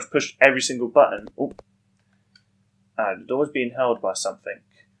pretty much pushed every single button. Oh. The door's being held by something.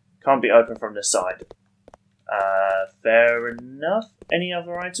 Can't be opened from this side. Fair enough. Any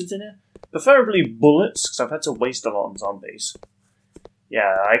other items in here? Preferably bullets, because I've had to waste a lot on zombies.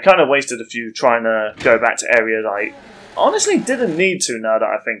 Yeah, I kind of wasted a few trying to go back to areas I honestly didn't need to now that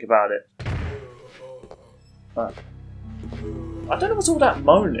I think about it. I don't know what's all that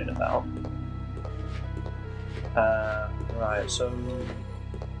moaning about. Right, so...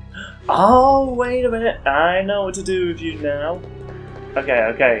 Oh, wait a minute. I know what to do with you now.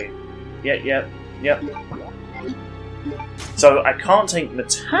 Okay. Yep. So I can't take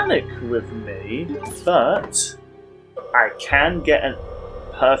metallic with me, but I can get a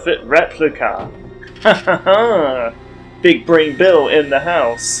perfect replica. Big brain Bill in the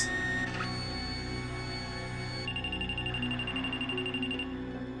house.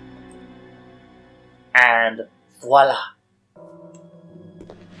 And voila.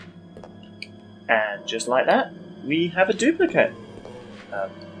 And just like that, we have a duplicate.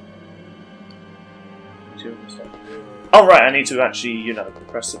 Oh right, I need to actually, you know,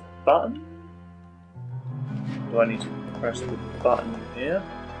 press the button. Do I need to press the button here?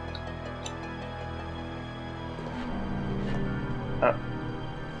 Oh.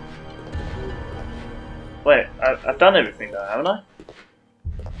 Wait, I've done everything though, haven't I?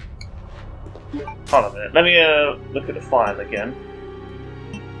 Hold on a minute, let me look at the file again.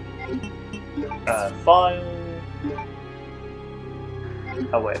 File...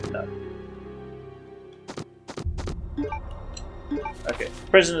 Oh wait, no. Okay,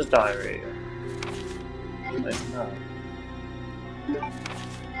 prisoner's diary. Wait, no. No,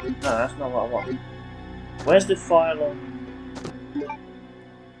 that's not what I want. Where's the file on...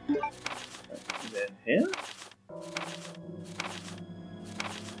 Is it in here?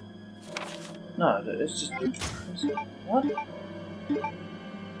 No, it's just... What?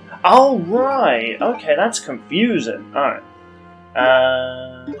 Oh, right! Okay, that's confusing. Alright.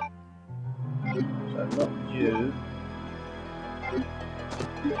 So, not you.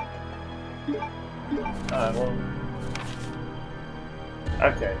 Alright, well...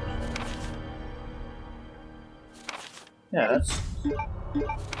 Okay. Yeah, that's...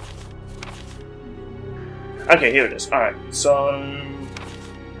 Okay, here it is. Alright, so...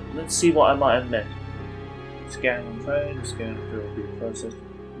 Let's see what I might have missed. Scan on trade, the scan material will be processed,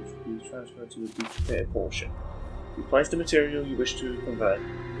 which will be transferred to the duplicated portion. You place the material you wish to convert.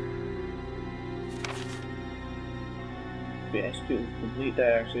 Be executed with complete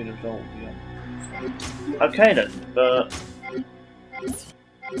directly, the result will be on. Okay then,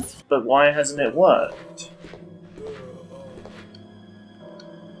 but why hasn't it worked?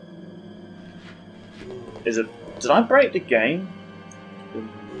 Is it... Did I break the game? It's been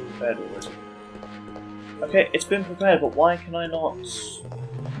prepared already. Okay, it's been prepared, but why can I not...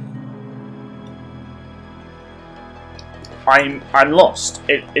 I'm lost.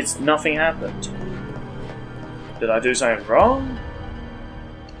 It's nothing happened. Did I do something wrong?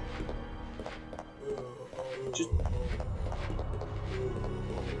 Just...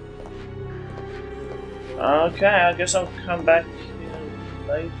 Okay, I guess I'll come back here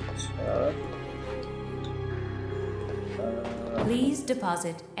later. Please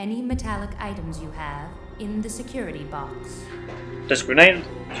deposit any metallic items you have in the security box. Does grenade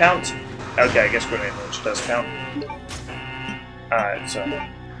count? Okay, I guess grenade launch does count. Alright, so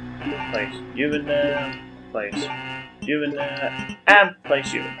place you in there, place you in there, and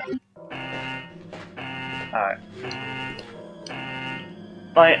place you in there. Alright.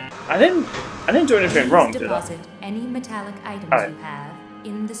 Like, I didn't do anything wrong, did I? Deposit any metallic items you have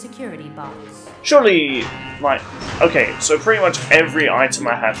in the security box. Surely, like, okay, so pretty much every item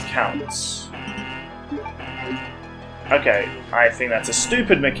I have counts. Okay, I think that's a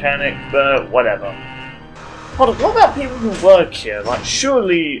stupid mechanic, but whatever. Hold on, what about people who work here? Like,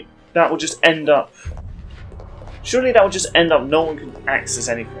 surely that will just end up... Surely that will just end up no one can access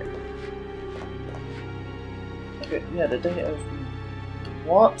anything. Okay, yeah, the data has been...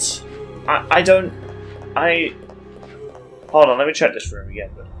 What? I don't... Hold on, let me check this room again,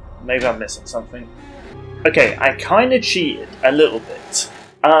 but maybe I'm missing something. Okay, I kind of cheated a little bit.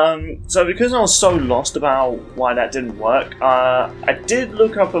 So because I was so lost about why that didn't work, I did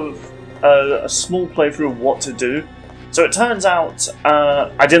look up a small playthrough of what to do. So it turns out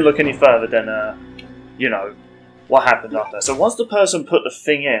I didn't look any further than, you know, what happened after. So once the person put the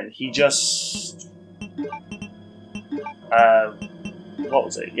thing in, he just... what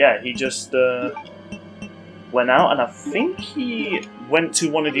was it? Yeah, he just... went out, and I think he went to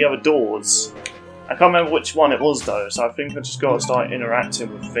one of the other doors. I can't remember which one it was though, so I think I just got to start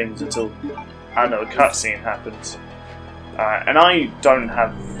interacting with things until, I don't know, a cutscene happens. And I don't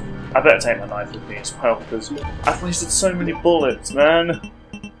have... I better take my knife with me as well, because I've wasted so many bullets, man.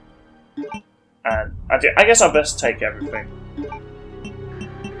 And I guess I best take everything.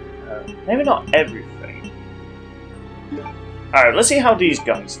 Maybe not everything. Alright, let's see how these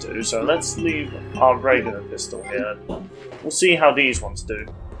guns do. So let's leave our regular pistol here. We'll see how these ones do.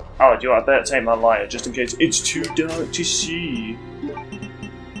 Oh, I better take my lighter just in case it's too dark to see.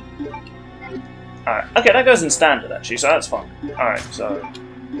 Alright, okay, that goes in standard actually, so that's fine. Alright, so...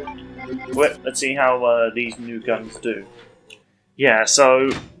 let's see how these new guns do. Yeah, so...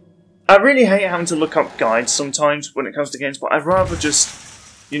 I really hate having to look up guides sometimes when it comes to games, but I'd rather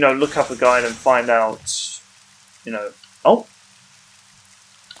just, you know, look up a guide and find out, you know... Oh!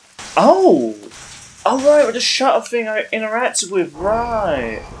 Oh! Oh, right, with the shutter thing I interacted with,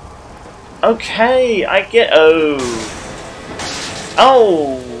 right! Okay, I get... Oh!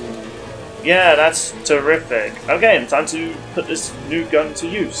 Oh! Yeah, that's terrific. Okay, time to put this new gun to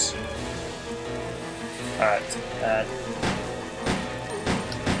use. Alright,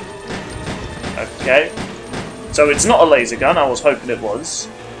 okay. So it's not a laser gun, I was hoping it was.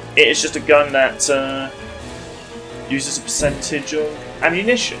 It is just a gun that uses a percentage of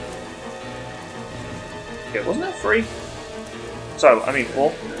ammunition. Okay, wasn't that 3? So, I mean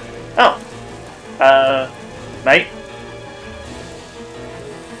 4. Oh. Mate.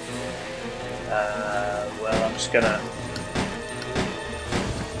 Well, I'm just gonna...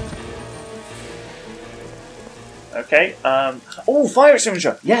 Okay, oh, fire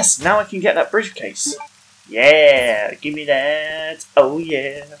extinguisher! Yes, now I can get that briefcase. Yeah, give me that. Oh,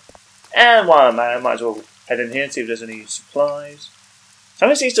 yeah. And while I'm at it, I might as well head in here and see if there's any supplies.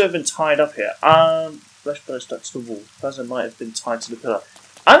 Something seems to have been tied up here. Flesh pillar stuck to the wall. The person might have been tied to the pillar.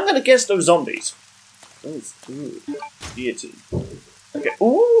 I'm gonna guess those zombies. Ooh, deity. Okay,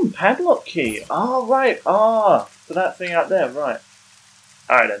 ooh, padlock key. Oh, right, for that thing out there, right.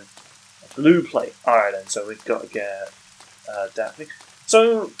 Alright then. Blue plate. Alright then, so we've got to get that thing.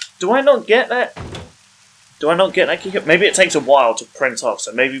 So, do I not get that? Do I not get that key? Maybe it takes a while to print off,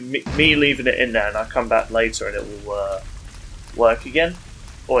 so maybe me leaving it in there and I'll come back later and it will work again.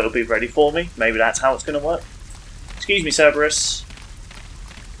 Or it'll be ready for me. Maybe that's how it's going to work. Excuse me, Cerberus.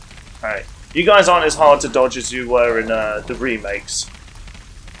 Alright. You guys aren't as hard to dodge as you were in the remakes.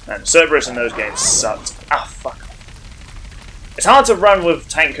 And Cerberus in those games sucked. Ah, fuck off. It's hard to run with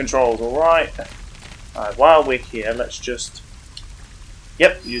tank controls, alright? Alright, while we're here, let's just...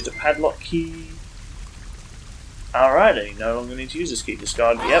 Yep, use the padlock key. Alright, you no longer need to use this key.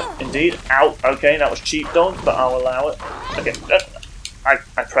 Discard. Yep, indeed. Ow. Okay, that was cheap, dog, but I'll allow it. Okay,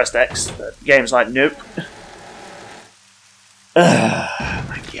 I pressed X, but the game's like, nope.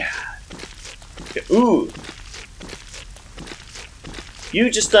 My god. Okay, ooh. You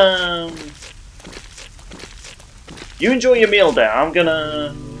just, you enjoy your meal there. I'm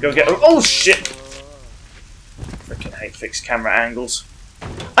gonna go get... Oh, shit! Freaking hate fixed camera angles.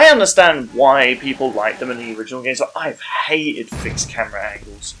 I understand why people like them in the original games, but I've hated fixed camera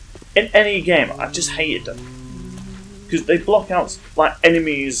angles. In any game, I've just hated them. Because they block out, like,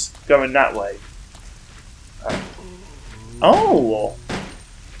 enemies going that way. Oh!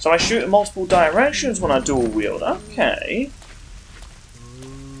 So I shoot in multiple directions when I dual wield. Okay.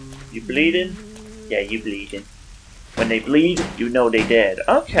 You bleeding? Yeah, you bleeding. When they bleed, you know they dead.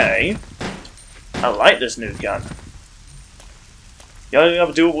 Okay. I like this new gun. The only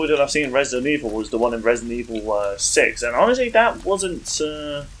other dual wield that I've seen in Resident Evil was the one in Resident Evil 6, and honestly that wasn't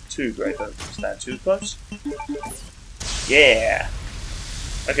too great. Don't stand too close. Yeah.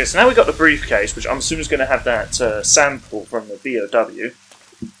 Okay, so now we've got the briefcase, which I'm assuming is going to have that sample from the BOW.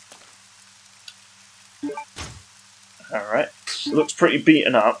 Alright. Looks pretty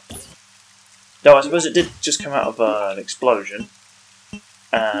beaten up. Though I suppose it did just come out of an explosion.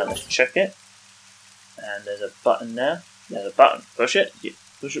 Let's check it. And there's a button there. There's a button. Push it. Yeah,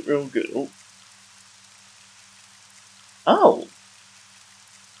 push it real good. Oh. Oh!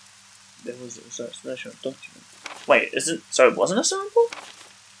 There was a search document. Wait, so it wasn't a sample?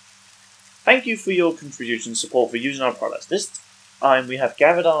 Thank you for your contribution and support for using our products. This time we have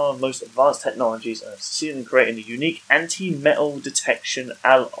gathered our most advanced technologies and have succeeded in creating a unique anti-metal detection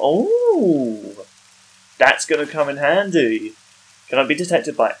Oh! That's going to come in handy. Cannot be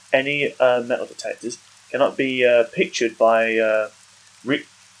detected by any metal detectors. Cannot be pictured by...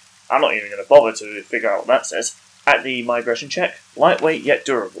 I'm not even going to bother to figure out what that says. At the migration check, lightweight yet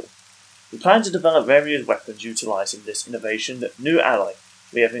durable. We plan to develop various weapons utilizing this innovation, new ally.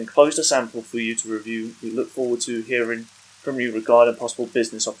 We have enclosed a sample for you to review. We look forward to hearing from you regarding possible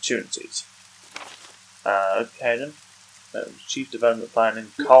business opportunities. Okay then. Chief Development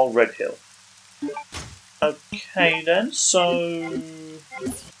Planning, Carl Redhill. Okay then, so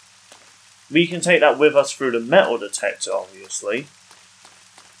we can take that with us through the metal detector, obviously.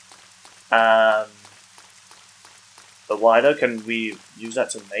 But why though? Can we use that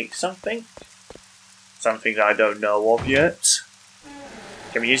to make something? Something that I don't know of yet.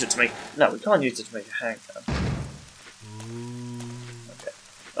 Can we use it to make... No, we can't use it to make a handgun. Okay.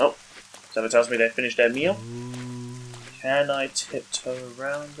 Oh, someone tells me they finished their meal. Can I tiptoe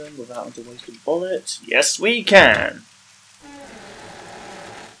around them without having to waste a bullet? Yes, we can!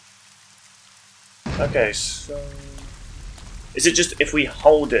 Okay, so... Is it just if we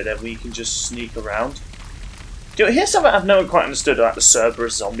hold it that we can just sneak around? Here's something I've never quite understood about the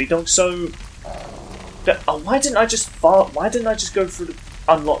Cerberus zombie dog. So... why didn't I just go through the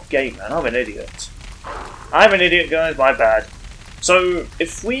unlocked gate, man? I'm an idiot. I'm an idiot, guys, my bad. So,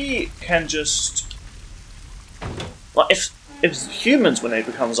 if we can just... Like, if humans, when they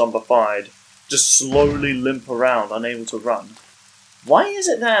become zombified, just slowly limp around, unable to run, why is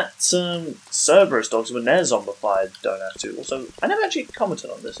it that Cerberus dogs, when they're zombified, don't have to? Also, I never actually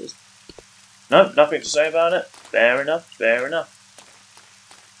commented on this. No, nothing to say about it. Fair enough, fair enough.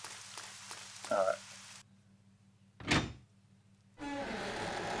 Alright.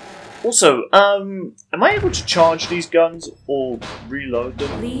 Also, am I able to charge these guns or reload them?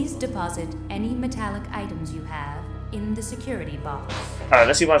 Please deposit any metallic items you have in the security box. Alright,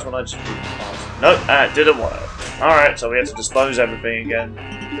 let's see why I just... Nope, that didn't work. Alright, so we have to dispose everything again.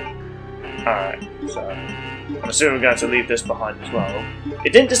 Alright, so... I'm assuming we're going to leave this behind as well.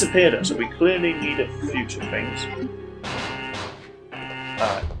 It didn't disappear though, so we clearly need it for future things.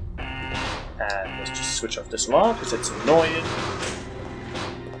 Alright. And let's just switch off this alarm because it's annoying.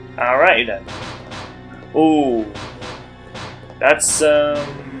 Alrighty then. Ooh. That's a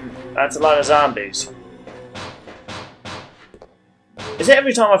lot of zombies. Is it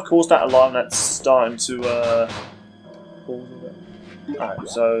every time I've caused that alarm that's starting to, cause it? Alright,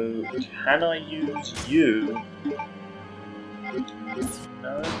 so, can I use you?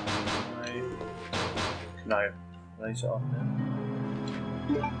 No? Can I place it on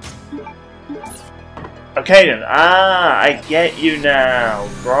there? Okay then, I get you now,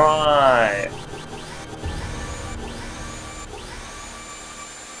 right.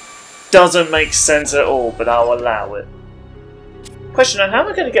 Doesn't make sense at all, but I'll allow it. Question, how am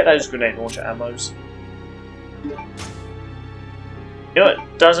I going to get those grenade launcher ammos? You know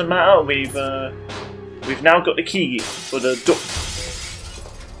what, doesn't matter, we've now got the key for the door.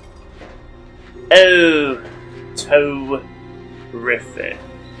 Oh, terrific.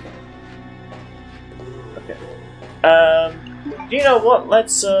 Okay. You know what,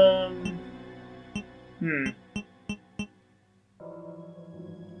 let's,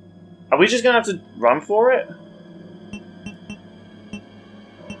 Are we just gonna have to run for it?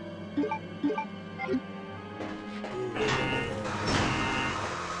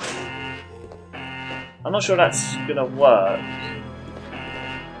 I'm not sure that's gonna work.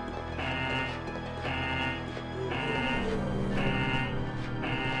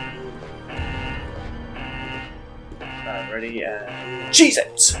 Ready? Cheese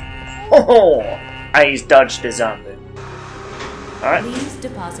it! Oh, A's dodged the zombie. Alright. Please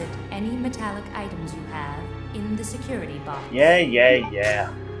deposit any metallic items you have in the security box. Yeah.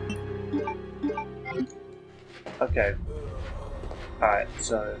 Okay. Alright,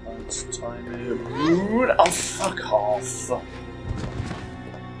 so let's time it. Oh, fuck off.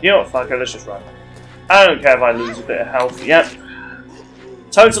 You know what, fuck it, let's just run. I don't care if I lose a bit of health. Yep.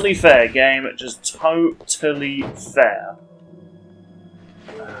 Totally fair game, just totally fair.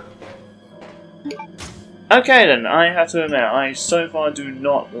 Okay then, I have to admit, I so far do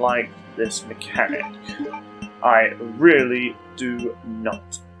not like this mechanic. I really do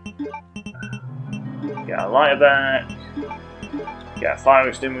not. Get our lighter back, get a fire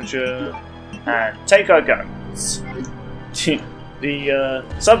extinguisher, and take our guns. The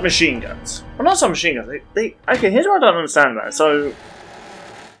submachine guns. Well, not submachine guns. Okay, here's what I don't understand about it. So,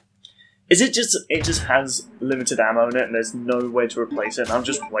 is it just has limited ammo in it, and there's no way to replace it? And I'm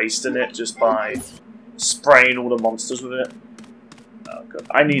just wasting it just by spraying all the monsters with it. Oh god,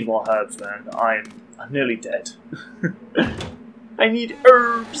 I need more herbs, man. I'm nearly dead. I need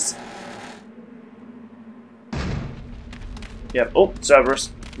herbs. Yep. Oh, Cerberus.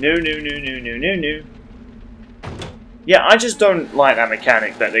 No. Yeah, I just don't like that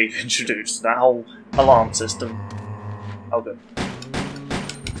mechanic that they've introduced. That whole alarm system. Oh, good.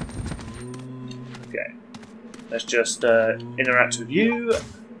 Okay. Let's just interact with you.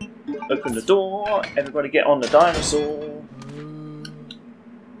 Open the door. Everybody get on the dinosaur.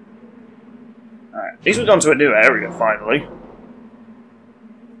 Alright, at least we've gone to a new area finally.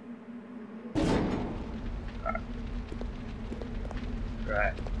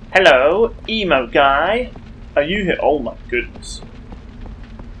 Right. Hello, emo guy. Are you here? Oh my goodness.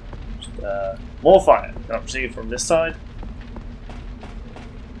 Just, more fire. Can I see it from this side?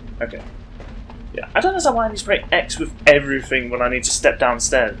 Okay. Yeah, I don't understand why I need to press X with everything when I need to step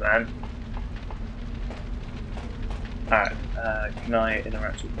downstairs, man. Alright, can I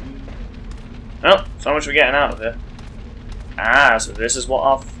interact with you? Oh, so much we're getting out of here. Ah, so this is what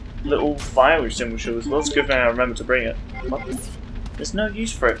our little fire extinguisher was. Well, it's a good thing I remember to bring it. What? There's no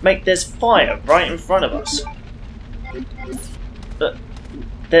use for it. Mate, there's fire right in front of us.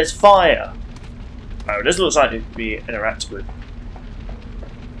 There's fire. Oh, this looks like it could be interacted with.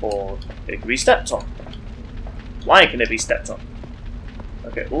 Or it could be stepped on. Why can it be stepped on?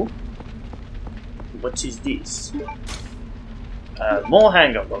 Okay, ooh. What is this? More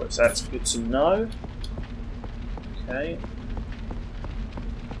hang-up bullets, that's good to know. Okay.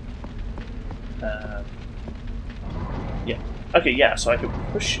 Yeah. Okay, yeah, so I could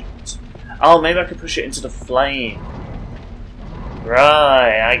push it. Oh, maybe I could push it into the flame.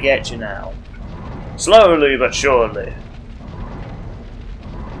 Right, I get you now. Slowly but surely.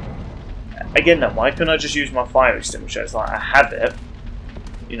 Again then, why couldn't I just use my fire extinguisher? It's like, I have it.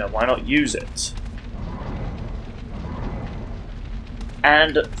 You know, why not use it?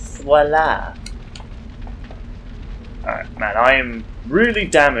 And voila. Alright, man, I am really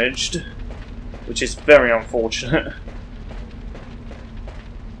damaged, which is very unfortunate.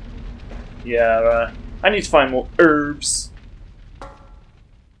 Yeah, I need to find more herbs.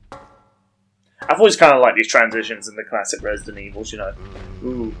 I've always kind of liked these transitions in the classic Resident Evils, you know.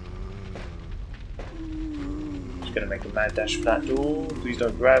 Ooh. Just gonna make a mad dash for that door. Please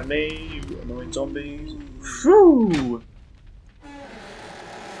don't grab me, you annoying zombies. Whew!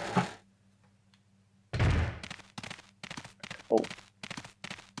 Oh.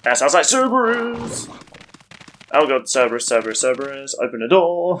 That sounds like Cerberus! Oh god, Cerberus, Cerberus, Cerberus. Open the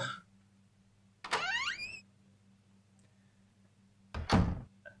door.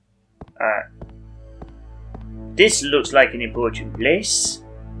 Alright. This looks like an important place.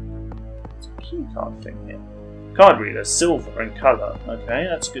 There's a key card thing here. Card reader, silver in colour. Okay,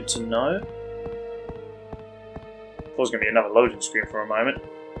 that's good to know. I thought it was going to be another loading screen for a moment.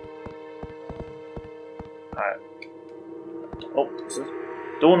 Alright. Oh, what's this?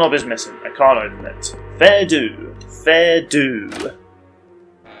 Doorknob is missing. I can't open it. Fair do. Fair do.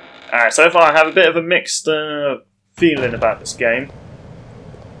 Alright, so far I have a bit of a mixed feeling about this game.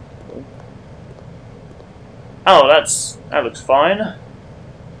 Oh, that looks fine.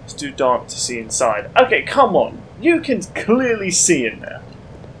 It's too dark to see inside. Okay, come on. You can clearly see in there.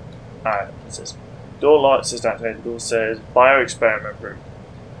 Alright, it says door light says activated. Door says bio experiment room.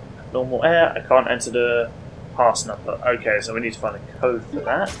 Normal air. I can't enter the pass number. Okay, so we need to find a code for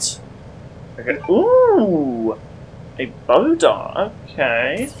that. Okay. Ooh, a Bodar.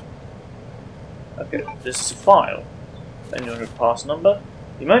 Okay. Okay, this is a file. Then you're on a pass number.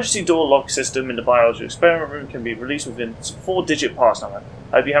 The emergency door lock system in the biology experiment room can be released within 4-digit pass number.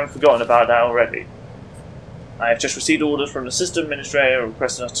 I hope you haven't forgotten about that already. I have just received orders from the system administrator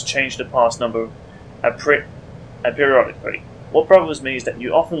requesting us to change the pass number periodically. What bothers me is that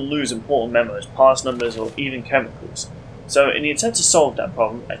you often lose important memos, pass numbers, or even chemicals. So, in the attempt to solve that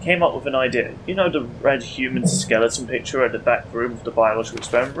problem, I came up with an idea. You know the red human skeleton picture at the back room of the biological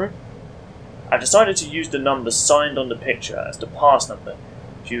experiment room? I decided to use the number signed on the picture as the pass number.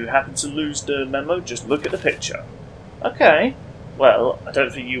 If you happen to lose the memo, just look at the picture. Okay. Well, I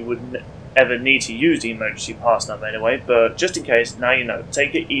don't think you would ever need to use the emergency pass number anyway, but just in case, now you know.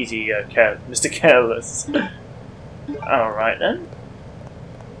 Take it easy, Mr. Careless. Alright then.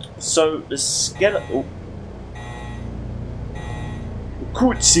 So, the skeleton... Oh.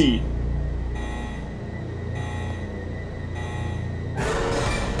 Cutscene.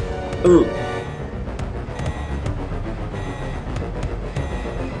 Ooh.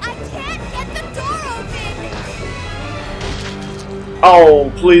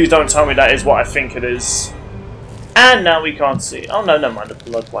 Oh, please don't tell me that is what I think it is. And now we can't see. Oh no, never mind, the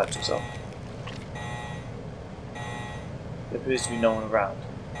blood wiped itself. There appears to be no one around.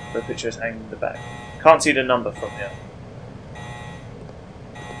 The picture is hanging in the back. Can't see the number from here.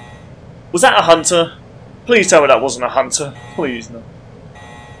 Was that a hunter? Please tell me that wasn't a hunter. Please no.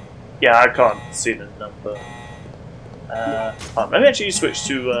 Yeah, I can't see the number. Oh, maybe actually switch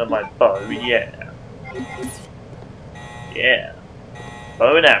to my bow. Yeah. Yeah.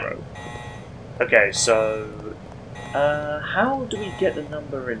 Bow and arrow. Okay, so How do we get the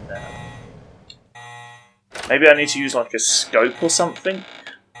number in there? Maybe I need to use like a scope or something?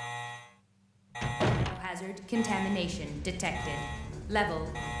 Hazard contamination detected. Level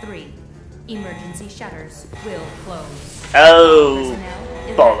 3. Emergency shutters will close. Oh, Personnel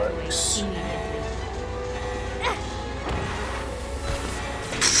bollocks. evacuate immediately.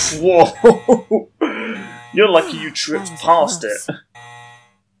 Whoa! You're lucky you tripped past it.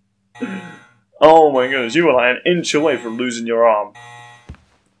 Oh my goodness, you were like an inch away from losing your arm.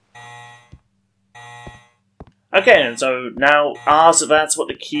 Okay, and so now, so that's what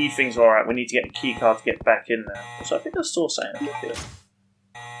the key things are. Alright, we need to get a key card to get back in there. So I think I saw something up here.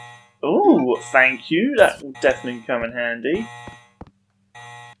 Ooh, thank you. That will definitely come in handy.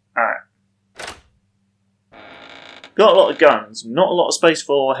 Alright. Got a lot of guns, not a lot of space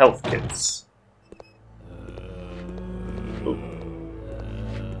for health kits.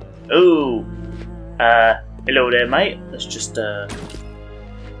 Ooh. Hello there, mate. Let's just,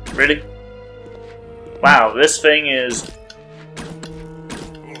 really? Wow, this thing is...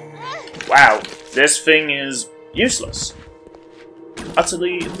 Wow, this thing is useless.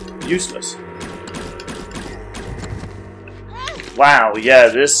 Utterly useless. Wow, yeah,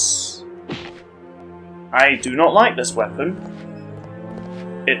 this... I do not like this weapon.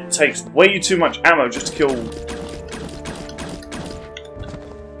 It takes way too much ammo just to kill...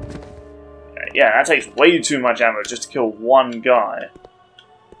 Yeah, that takes way too much ammo just to kill one guy.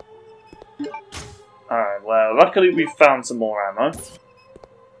 Alright, well, luckily we found some more ammo.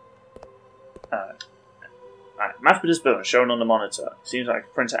 Alright, map of this building shown on the monitor. Seems like I can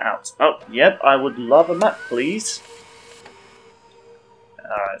print it out. Oh, yep, I would love a map, please.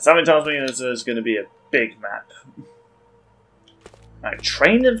 Alright, something tells me there's going to be a big map. Alright,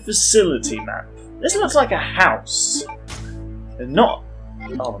 train and facility map. This looks like a house. And not...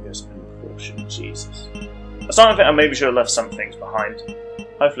 Oh my goodness, caution, Jesus. I started to think I maybe should have left some things behind.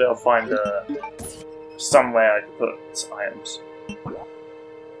 Hopefully I'll find somewhere I can put items.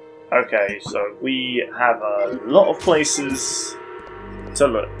 Okay, so we have a lot of places to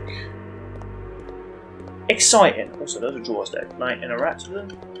look. Exciting! Also, there's a drawers there. Can I interact with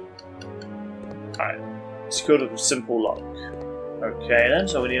them? Alright. Secured with a simple lock. Okay then,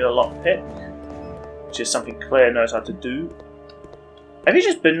 so we need a lockpick. Which is something Claire knows how to do. Have you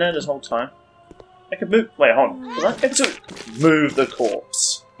just been there this whole time? I could move... Wait, hold on. Was I able to move the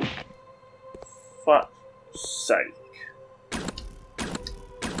corpse? Fuck's sake.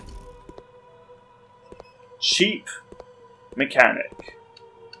 Cheap mechanic.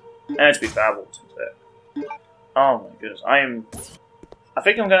 And to be fair, I walked into it. Oh my goodness, I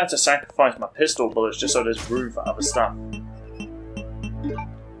think I'm going to have to sacrifice my pistol bullets just so there's room for other stuff.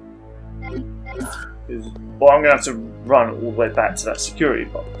 Or I'm going to have to run all the way back to that security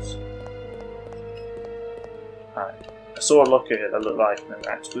box. Alright, I saw a locker here that looked like an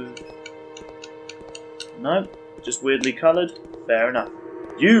interact with. No, just weirdly coloured. Fair enough.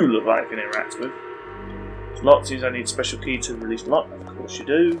 You look like an interact with. It's locked, seems I need a special key to release the lock. Of course you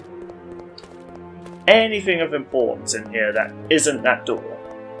do. Anything of importance in here that isn't that door?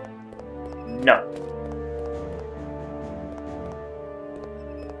 No.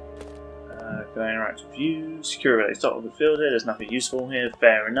 Can I interact with you? Security start with the field here. There's nothing useful here.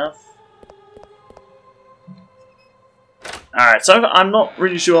 Fair enough. Alright, so I'm not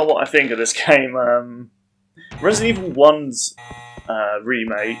really sure what I think of this game. Resident Evil 1's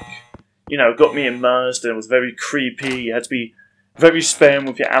remake, you know, got me immersed and it was very creepy. You had to be very sparing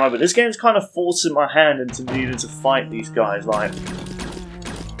with your ammo, but this game's kind of forcing my hand into needing to fight these guys, like...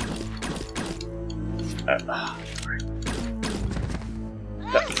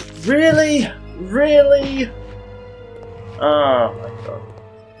 Really? Really? Oh my god.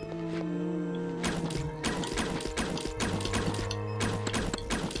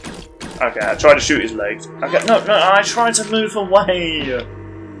 Okay, I tried to shoot his legs. Okay, no, I tried to move away!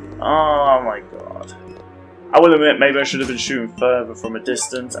 Oh my god. I will admit, maybe I should have been shooting further from a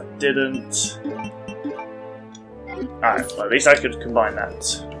distance. I didn't. Alright, well, at least I could combine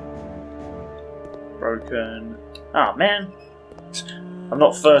that. Broken. Oh man. I'm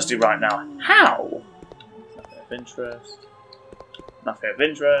not thirsty right now. How? Nothing of interest. Nothing of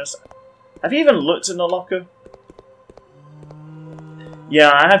interest. Have you even looked in the locker?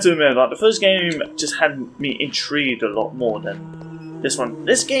 Yeah, I have to admit, like, the first game just had me intrigued a lot more than this one.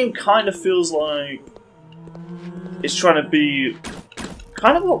 This game kind of feels like it's trying to be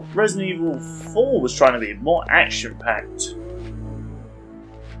kind of what Resident Evil 4 was trying to be, more action-packed.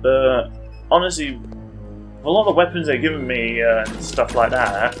 But honestly, a lot of weapons they're giving me and stuff like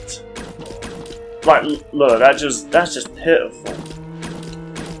that, like, look, that's just pitiful.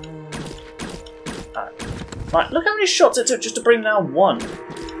 Like, look how many shots it took just to bring down one.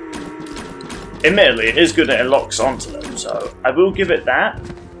 Admittedly, it is good that it locks onto them, so I will give it that.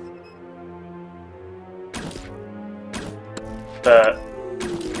 But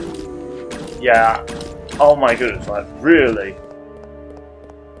yeah, oh my goodness, like really?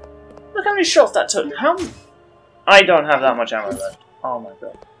 Look how many shots that took. How? I don't have that much ammo left. Oh my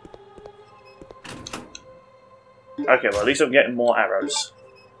god. Okay, well at least I'm getting more arrows.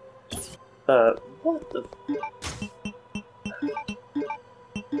 What the?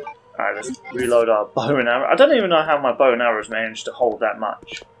 Alright, let's reload our bow and arrow. I don't even know how my bow and arrows managed to hold that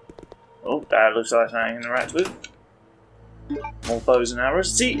much. Oh, that looks like something I can interact with. More bows and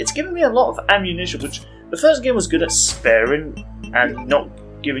arrows. See, it's giving me a lot of ammunition, which the first game was good at sparing and not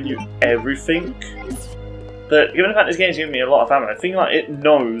giving you everything. But given the fact this game's giving me a lot of ammo, I think like it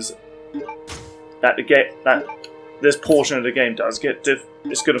knows that this portion of the game does get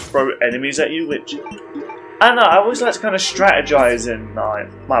it's going to throw enemies at you, which I don't know. I always like to kind of strategize in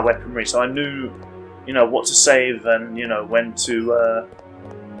my weaponry, so I knew, you know, what to save and you know when to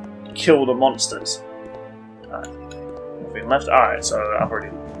kill the monsters. Nothing left. Alright, so I've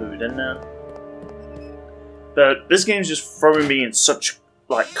already moved in there. But this game's just throwing me in such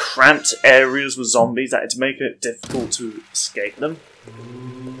like cramped areas with zombies that it's making it difficult to escape them.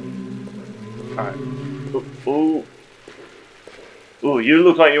 Alright. Ooh. Ooh, you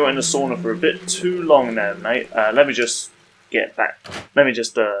look like you were in the sauna for a bit too long there, mate. Let me just get back. Let me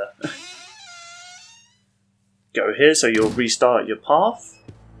just go here so you'll restart your path.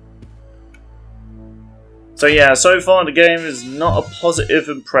 So yeah, so far the game is not a positive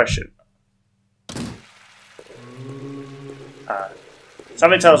impression.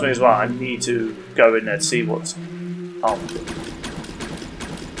 Something tells me as well I need to go in there to see what's... Oh.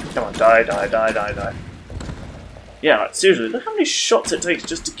 Come on, die, die, die, die, die. Yeah, like, seriously, look how many shots it takes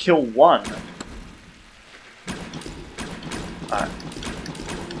just to kill one. Alright.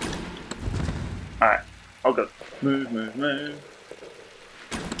 Alright. Oh god. Move, move, move.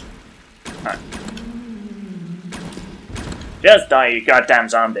 Alright. Just die, you goddamn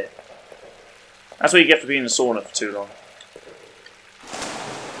zombie. That's what you get for being in a sauna for too long.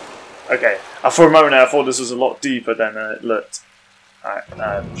 Okay, for a moment there I thought this was a lot deeper than it looked. Alright,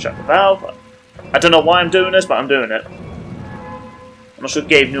 shut the valve. I don't know why I'm doing this, but I'm doing it. I'm not sure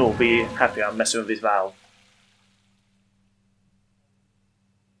Gabe Newell will be happy I'm messing with his valve.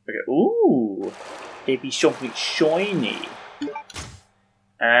 Okay, ooh! There'd be something shiny.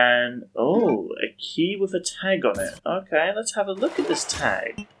 And, oh, a key with a tag on it. Okay, let's have a look at this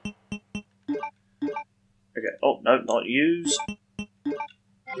tag. Okay, oh, no, not use.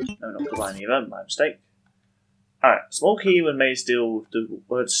 No, not combine either, my mistake. Alright, small key when made steel with the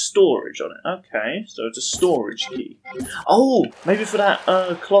word storage on it. Okay, so it's a storage key. Oh, maybe for that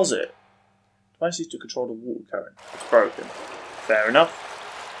closet. Device used to control the water current. It's broken. Fair enough.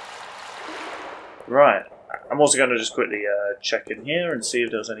 Right, I'm also going to just quickly check in here and see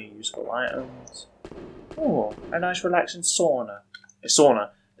if there's any useful items. Oh, a nice relaxing sauna. A sauna.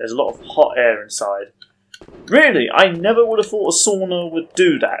 There's a lot of hot air inside. Really? I never would have thought a sauna would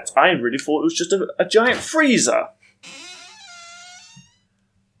do that. I really thought it was just a giant freezer.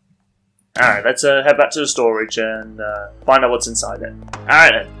 Alright, let's head back to the storage and find out what's inside it.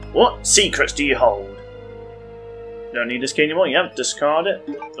 Alright then, what secrets do you hold? You don't need this key anymore? Yep, discard it.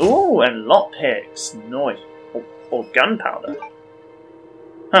 Ooh, and lockpicks. Nice. Or gunpowder.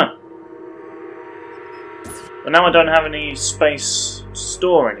 Huh. But now I don't have any space to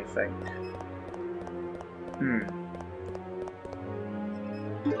store anything.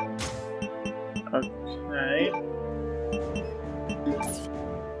 Okay.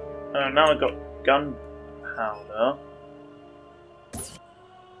 Now I've got gunpowder.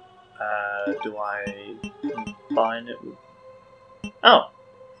 Do I combine it with... Oh!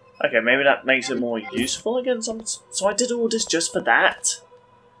 Okay, maybe that makes it more useful against some... So I did all this just for that?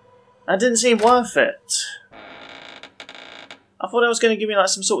 That didn't seem worth it. I thought that was going to give me like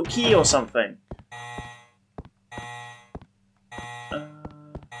some sort of key or something.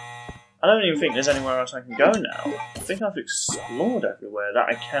 I don't even think there's anywhere else I can go now. I think I've explored everywhere that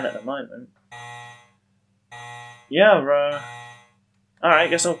I can at the moment. Yeah, alright, I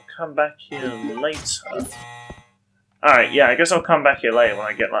guess I'll come back here later. Alright, yeah, I guess I'll come back here later when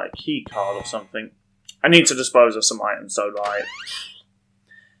I get like a key card or something. I need to dispose of some items, so like...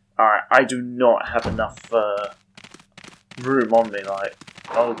 Alright, I do not have enough room on me, like...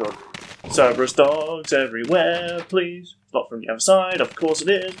 Oh god. Cerberus dogs everywhere, please. Not from the other side, of course it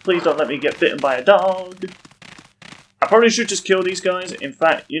is. Please don't let me get bitten by a dog. I probably should just kill these guys. In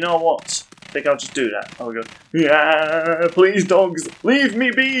fact, you know what? I think I'll just do that. I'll go, yeah, please dogs, leave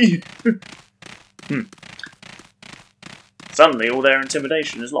me be. Suddenly, all their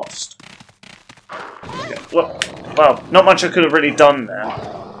intimidation is lost. Okay. Well, not much I could have really done there.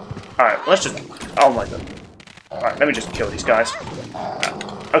 Alright, let's just... Oh my god. Alright, let me just kill these guys.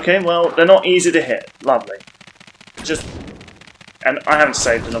 Okay, well, they're not easy to hit. Lovely. Just... And I haven't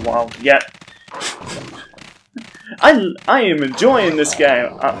saved in a while yet. I am enjoying this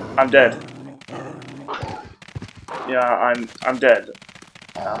game. I'm dead. Yeah, I'm dead.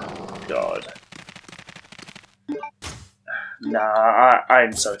 Oh god. Nah,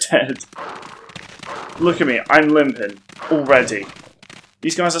 I'm so dead. Look at me, I'm limping already.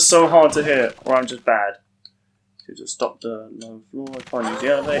 These guys are so hard to hit, or I'm just bad. So just stop the low floor. I can't use the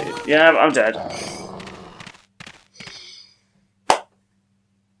elevator. Yeah, I'm dead.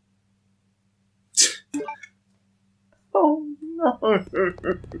 Oh no.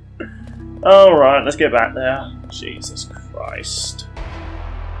 Alright, let's get back there. Jesus Christ.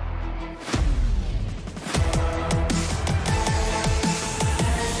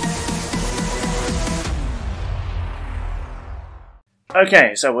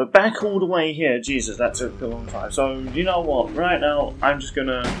 Okay, so we're back all the way here. Jesus, that took a long time. So, you know what? Right now, I'm just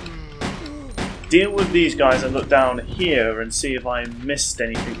gonna deal with these guys and look down here and see if I missed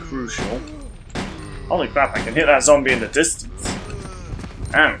anything crucial. Holy crap, I can hit that zombie in the distance.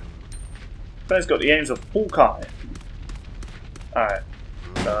 Ow. Bear's got the aims of Hawkeye. Alright,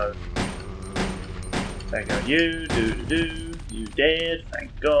 so... There you go, you, you dead,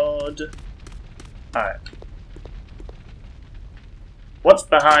 thank God. Alright. What's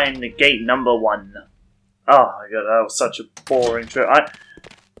behind the gate number 1? Oh my god, that was such a boring trip.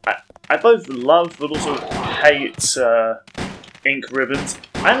 I both love but also hate ink ribbons.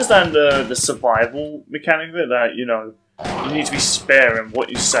 I understand the survival mechanic of it, that, you know, you need to be sparing what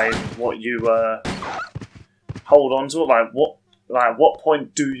you save, what you hold on to. Like what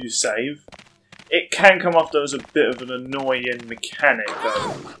point do you save? It can come off though as a bit of an annoying mechanic,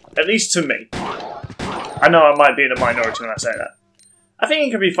 though. At least to me. I know I might be in a minority when I say that. I think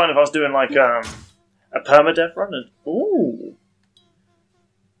it could be fun if I was doing like a permadeath run. And, ooh,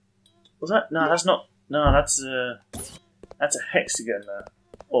 was that? No, that's not. No, that's a hexagon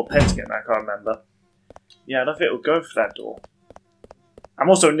or pentagon. I can't remember. Yeah, I don't think it'll go for that door. I'm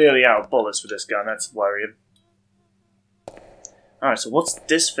also nearly out of bullets for this gun. That's worrying. All right, so what's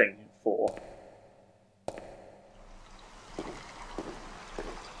this thing for?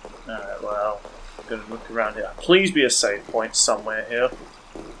 Alright, well, I'm gonna look around here. Please be a save point somewhere here.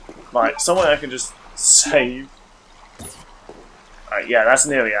 Like, somewhere I can just save. Alright, yeah, that's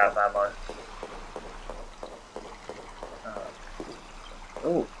nearly out of ammo.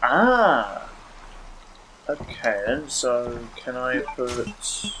 Oh, ah! Okay then, so can I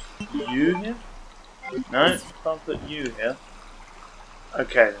put you here? No, can't put you here.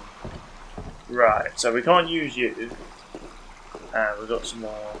 Okay then. Right, so we can't use you. And we've got some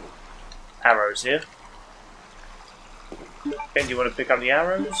more arrows here. Ben, do you want to pick up the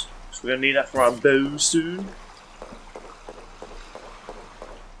arrows? So we're going to need that for our bow soon.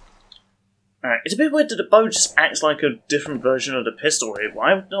 Alright, it's a bit weird that the bow just acts like a different version of the pistol here.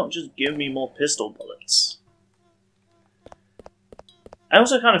 Why not just give me more pistol bullets? I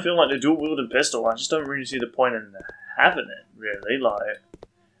also kind of feel like the dual-wielding pistol, I just don't really see the point in having it, really. Like,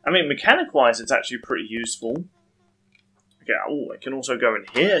 I mean, mechanic-wise, it's actually pretty useful. Okay, oh, I can also go in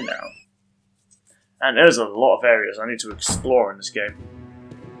here now. And there's a lot of areas I need to explore in this game.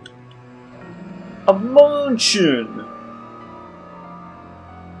 A mansion!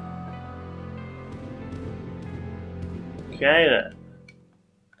 Okay then.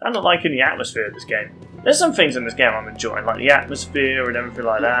 Kind of liking the atmosphere of this game. There's some things in this game I'm enjoying, like the atmosphere and everything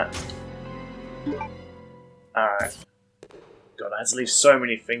like that. Alright. God, I had to leave so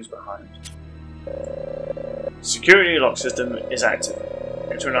many things behind. Security lock system is active.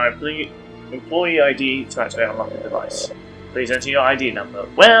 Enter an employee ID to activate unlocking device. Please enter your ID number.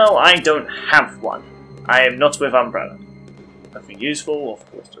 Well, I don't have one. I am not with Umbrella. Nothing useful,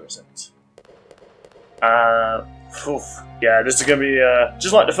 of course there isn't. Yeah, this is gonna be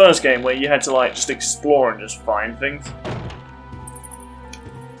just like the first game where you had to like just explore and just find things.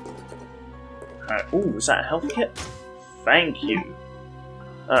 Ooh, is that a health kit? Thank you.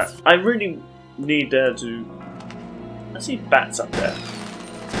 I really need to... I see bats up there.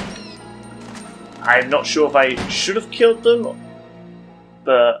 I'm not sure if I should have killed them,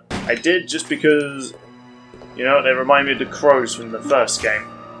 but I did just because, you know, they remind me of the crows from the first game.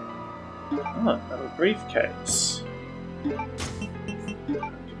 Oh, I have a briefcase.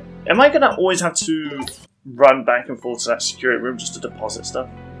 Am I gonna always have to run back and forth to that security room just to deposit stuff?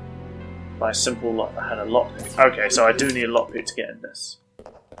 By a simple lock, I had a lockpick. Okay, so I do need a lockpick to get in this.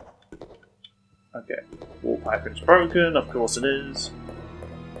 Okay. Wall piping's broken, of course it is.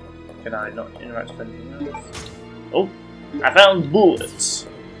 Can I not interact with anything else? Oh! I found bullets!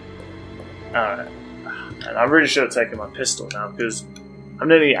 Alright. And I really should have taken my pistol now, because I'm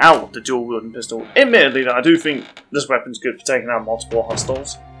nearly out of the dual-wielding pistol. Admittedly, though, I do think this weapon's good for taking out multiple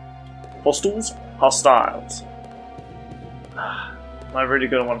hostiles. Hostiles? Hostiles. Am I really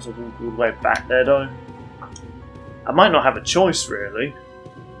going to want to walk all the way back there, though? I might not have a choice, really.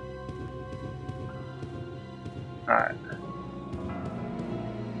 Alright.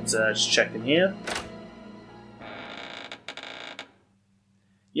 Let's just check in here.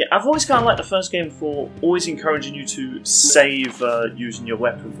 Yeah, I've always kind of liked the first game for always encouraging you to save using your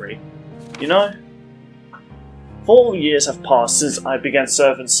weaponry. You know? 4 years have passed since I began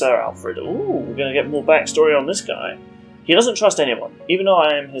serving Sir Alfred. Ooh, we're going to get more backstory on this guy. He doesn't trust anyone, even though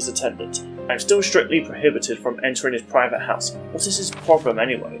I am his attendant. I'm still strictly prohibited from entering his private house. What is his problem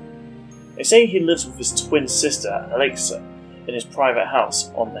anyway? They say he lives with his twin sister, Alexa, in his private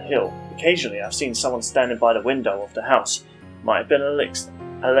house on the hill. Occasionally I've seen someone standing by the window of the house. Might have been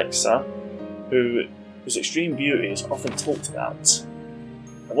Alexa, whose extreme beauty is often talked about.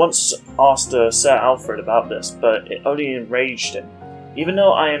 I once asked Sir Alfred about this, but it only enraged him. Even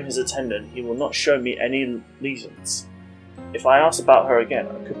though I am his attendant, he will not show me any reasons. If I ask about her again,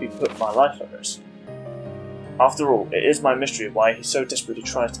 I could be putting my life at risk. After all, it is my mystery why he so desperately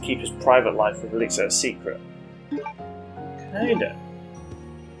tries to keep his private life with Alexa a secret. Okay then.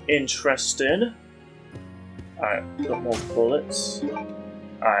 Interesting. Alright, got more bullets.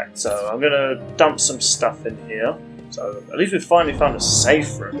 Alright, so I'm gonna dump some stuff in here. So at least we finally found a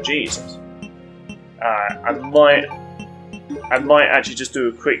safe room. Jesus. Alright, I might actually just do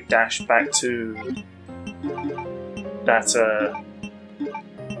a quick dash back to that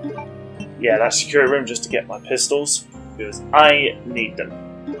that security room just to get my pistols, because I need them.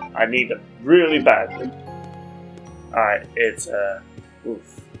 I need them really badly. Alright, it's oof, I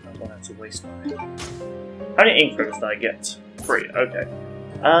don't have to waste my. How many ink ribbons did I get? 3, okay.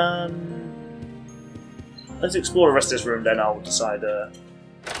 Let's explore the rest of this room, then I'll decide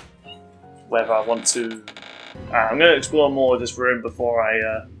whether I want to. I'm going to explore more of this room before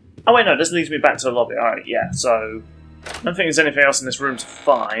I. Oh wait, no, this leads me back to the lobby. Alright, yeah, so I don't think there's anything else in this room to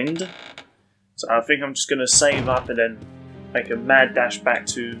find. So I think I'm just going to save up and then make a mad dash back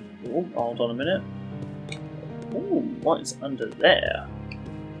to. Ooh, hold on a minute. Ooh, what is under there?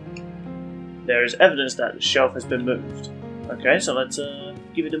 There is evidence that the shelf has been moved. Okay, so let's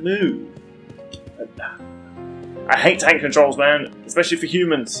give it a move. I hate tank controls, man, especially for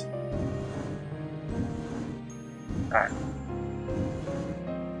humans. Alright.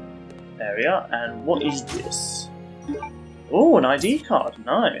 There we are, and what is this? Oh, an ID card,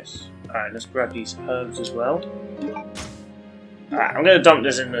 nice. Alright, let's grab these herbs as well. Alright, I'm going to dump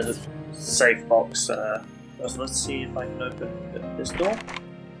this in the safe box. Let's see if I can open this door.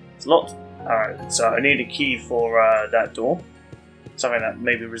 It's locked. Alright, so I need a key for that door. Something that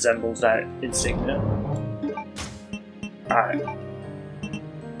maybe resembles that insignia. Alright.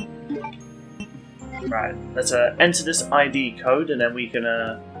 Right, let's enter this ID code and then we can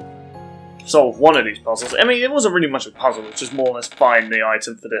solve one of these puzzles. I mean, it wasn't really much of a puzzle, it's just more or less find the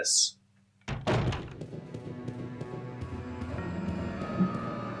item for this.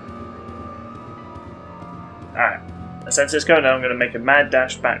 Alright, let's enter this code now. I'm going to make a mad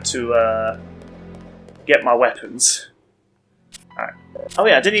dash back to get my weapons. Alright. Oh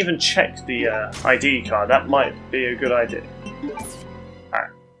yeah, I didn't even check the ID card. That might be a good idea.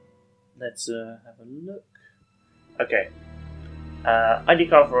 Alright. Let's have a look. Okay. ID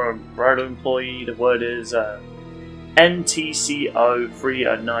card for a Brado employee. The word is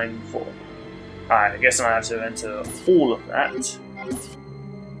NTCO3094. Alright, I guess I have to enter all of that.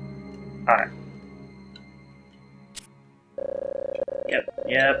 Alright.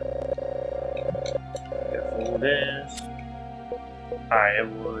 Yep. Go for all this. Alright, it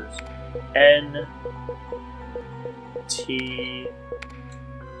was N T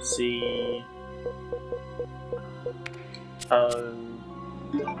C O.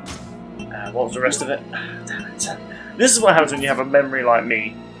 What was the rest of it? Damn it. This is what happens when you have a memory like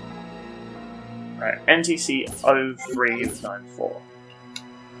me. Alright, NTC 0394.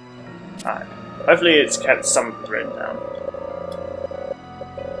 Alright, hopefully it's kept something written down.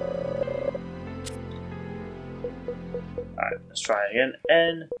 Alright, let's try it again.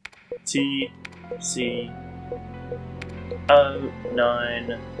 N T C O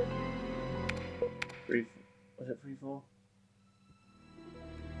 9 3. Was it 34?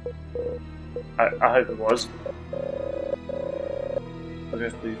 I hope it was. I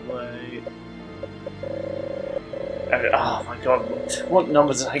guess please wait. Okay, oh my god, what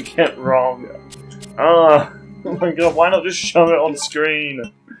numbers did I get wrong? Oh my god, why not just show it on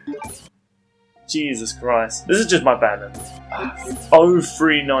screen? Jesus Christ. This is just my banner.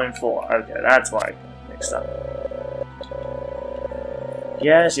 0394. Okay, that's why I mixed up.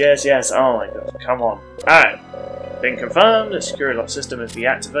 Yes, yes, yes. Oh my god, come on. Alright. Been confirmed. The security lock system is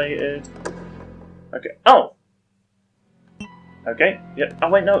deactivated. Okay. Oh! Okay. Yeah. Oh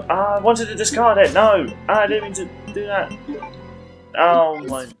wait, no. I wanted to discard it. No! I didn't mean to do that. Oh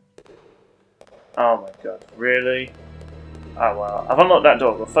my... Oh my god. Really? Oh well. I've unlocked that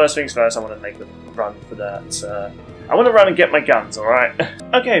door, but first things first, I want to make a run for that. I want to run and get my guns, alright?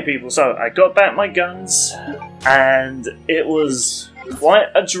 Okay, people, so I got back my guns, and it was quite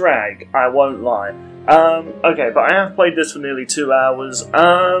a drag, I won't lie. Okay, but I have played this for nearly 2 hours, so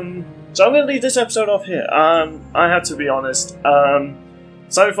I'm going to leave this episode off here. I have to be honest,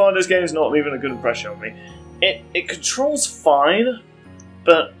 so far this game's not leaving a good impression on me. It controls fine,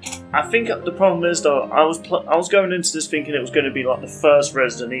 but I think the problem is, though, I was going into this thinking it was going to be like the first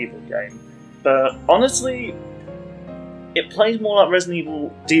Resident Evil game, but honestly, it plays more like Resident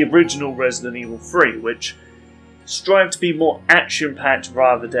Evil, the original Resident Evil 3, which strived to be more action-packed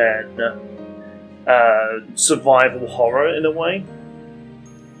rather than survival horror in a way,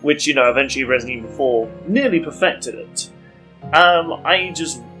 which, you know, eventually Resident Evil 4 nearly perfected it.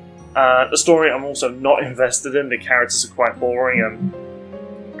 The story I'm also not invested in. The characters are quite boring, and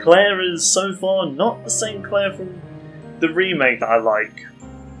Claire is so far not the same Claire from the remake that I like.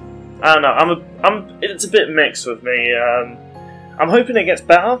 I don't know, it's a bit mixed with me. I'm hoping it gets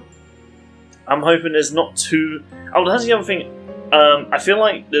better. I'm hoping there's not too... Oh, that's the other thing. I feel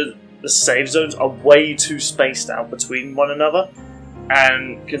like the save zones are way too spaced out between one another.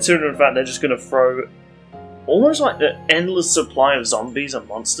 And considering the fact they're just going to throw almost like the endless supply of zombies and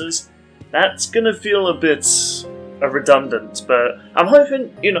monsters, that's going to feel a bit redundant. But I'm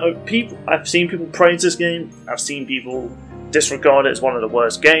hoping, you know, I've seen people praise this game. I've seen people disregard it as one of the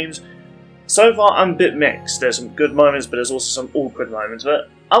worst games. So far, I'm a bit mixed. There's some good moments, but there's also some awkward moments. But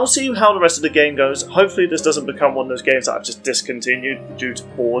I will see how the rest of the game goes. Hopefully this doesn't become one of those games that I've just discontinued due to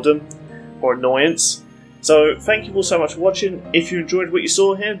boredom or annoyance. So thank you all so much for watching. If you enjoyed what you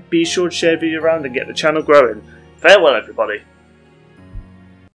saw here, be sure to share the video around and get the channel growing. Farewell, everybody.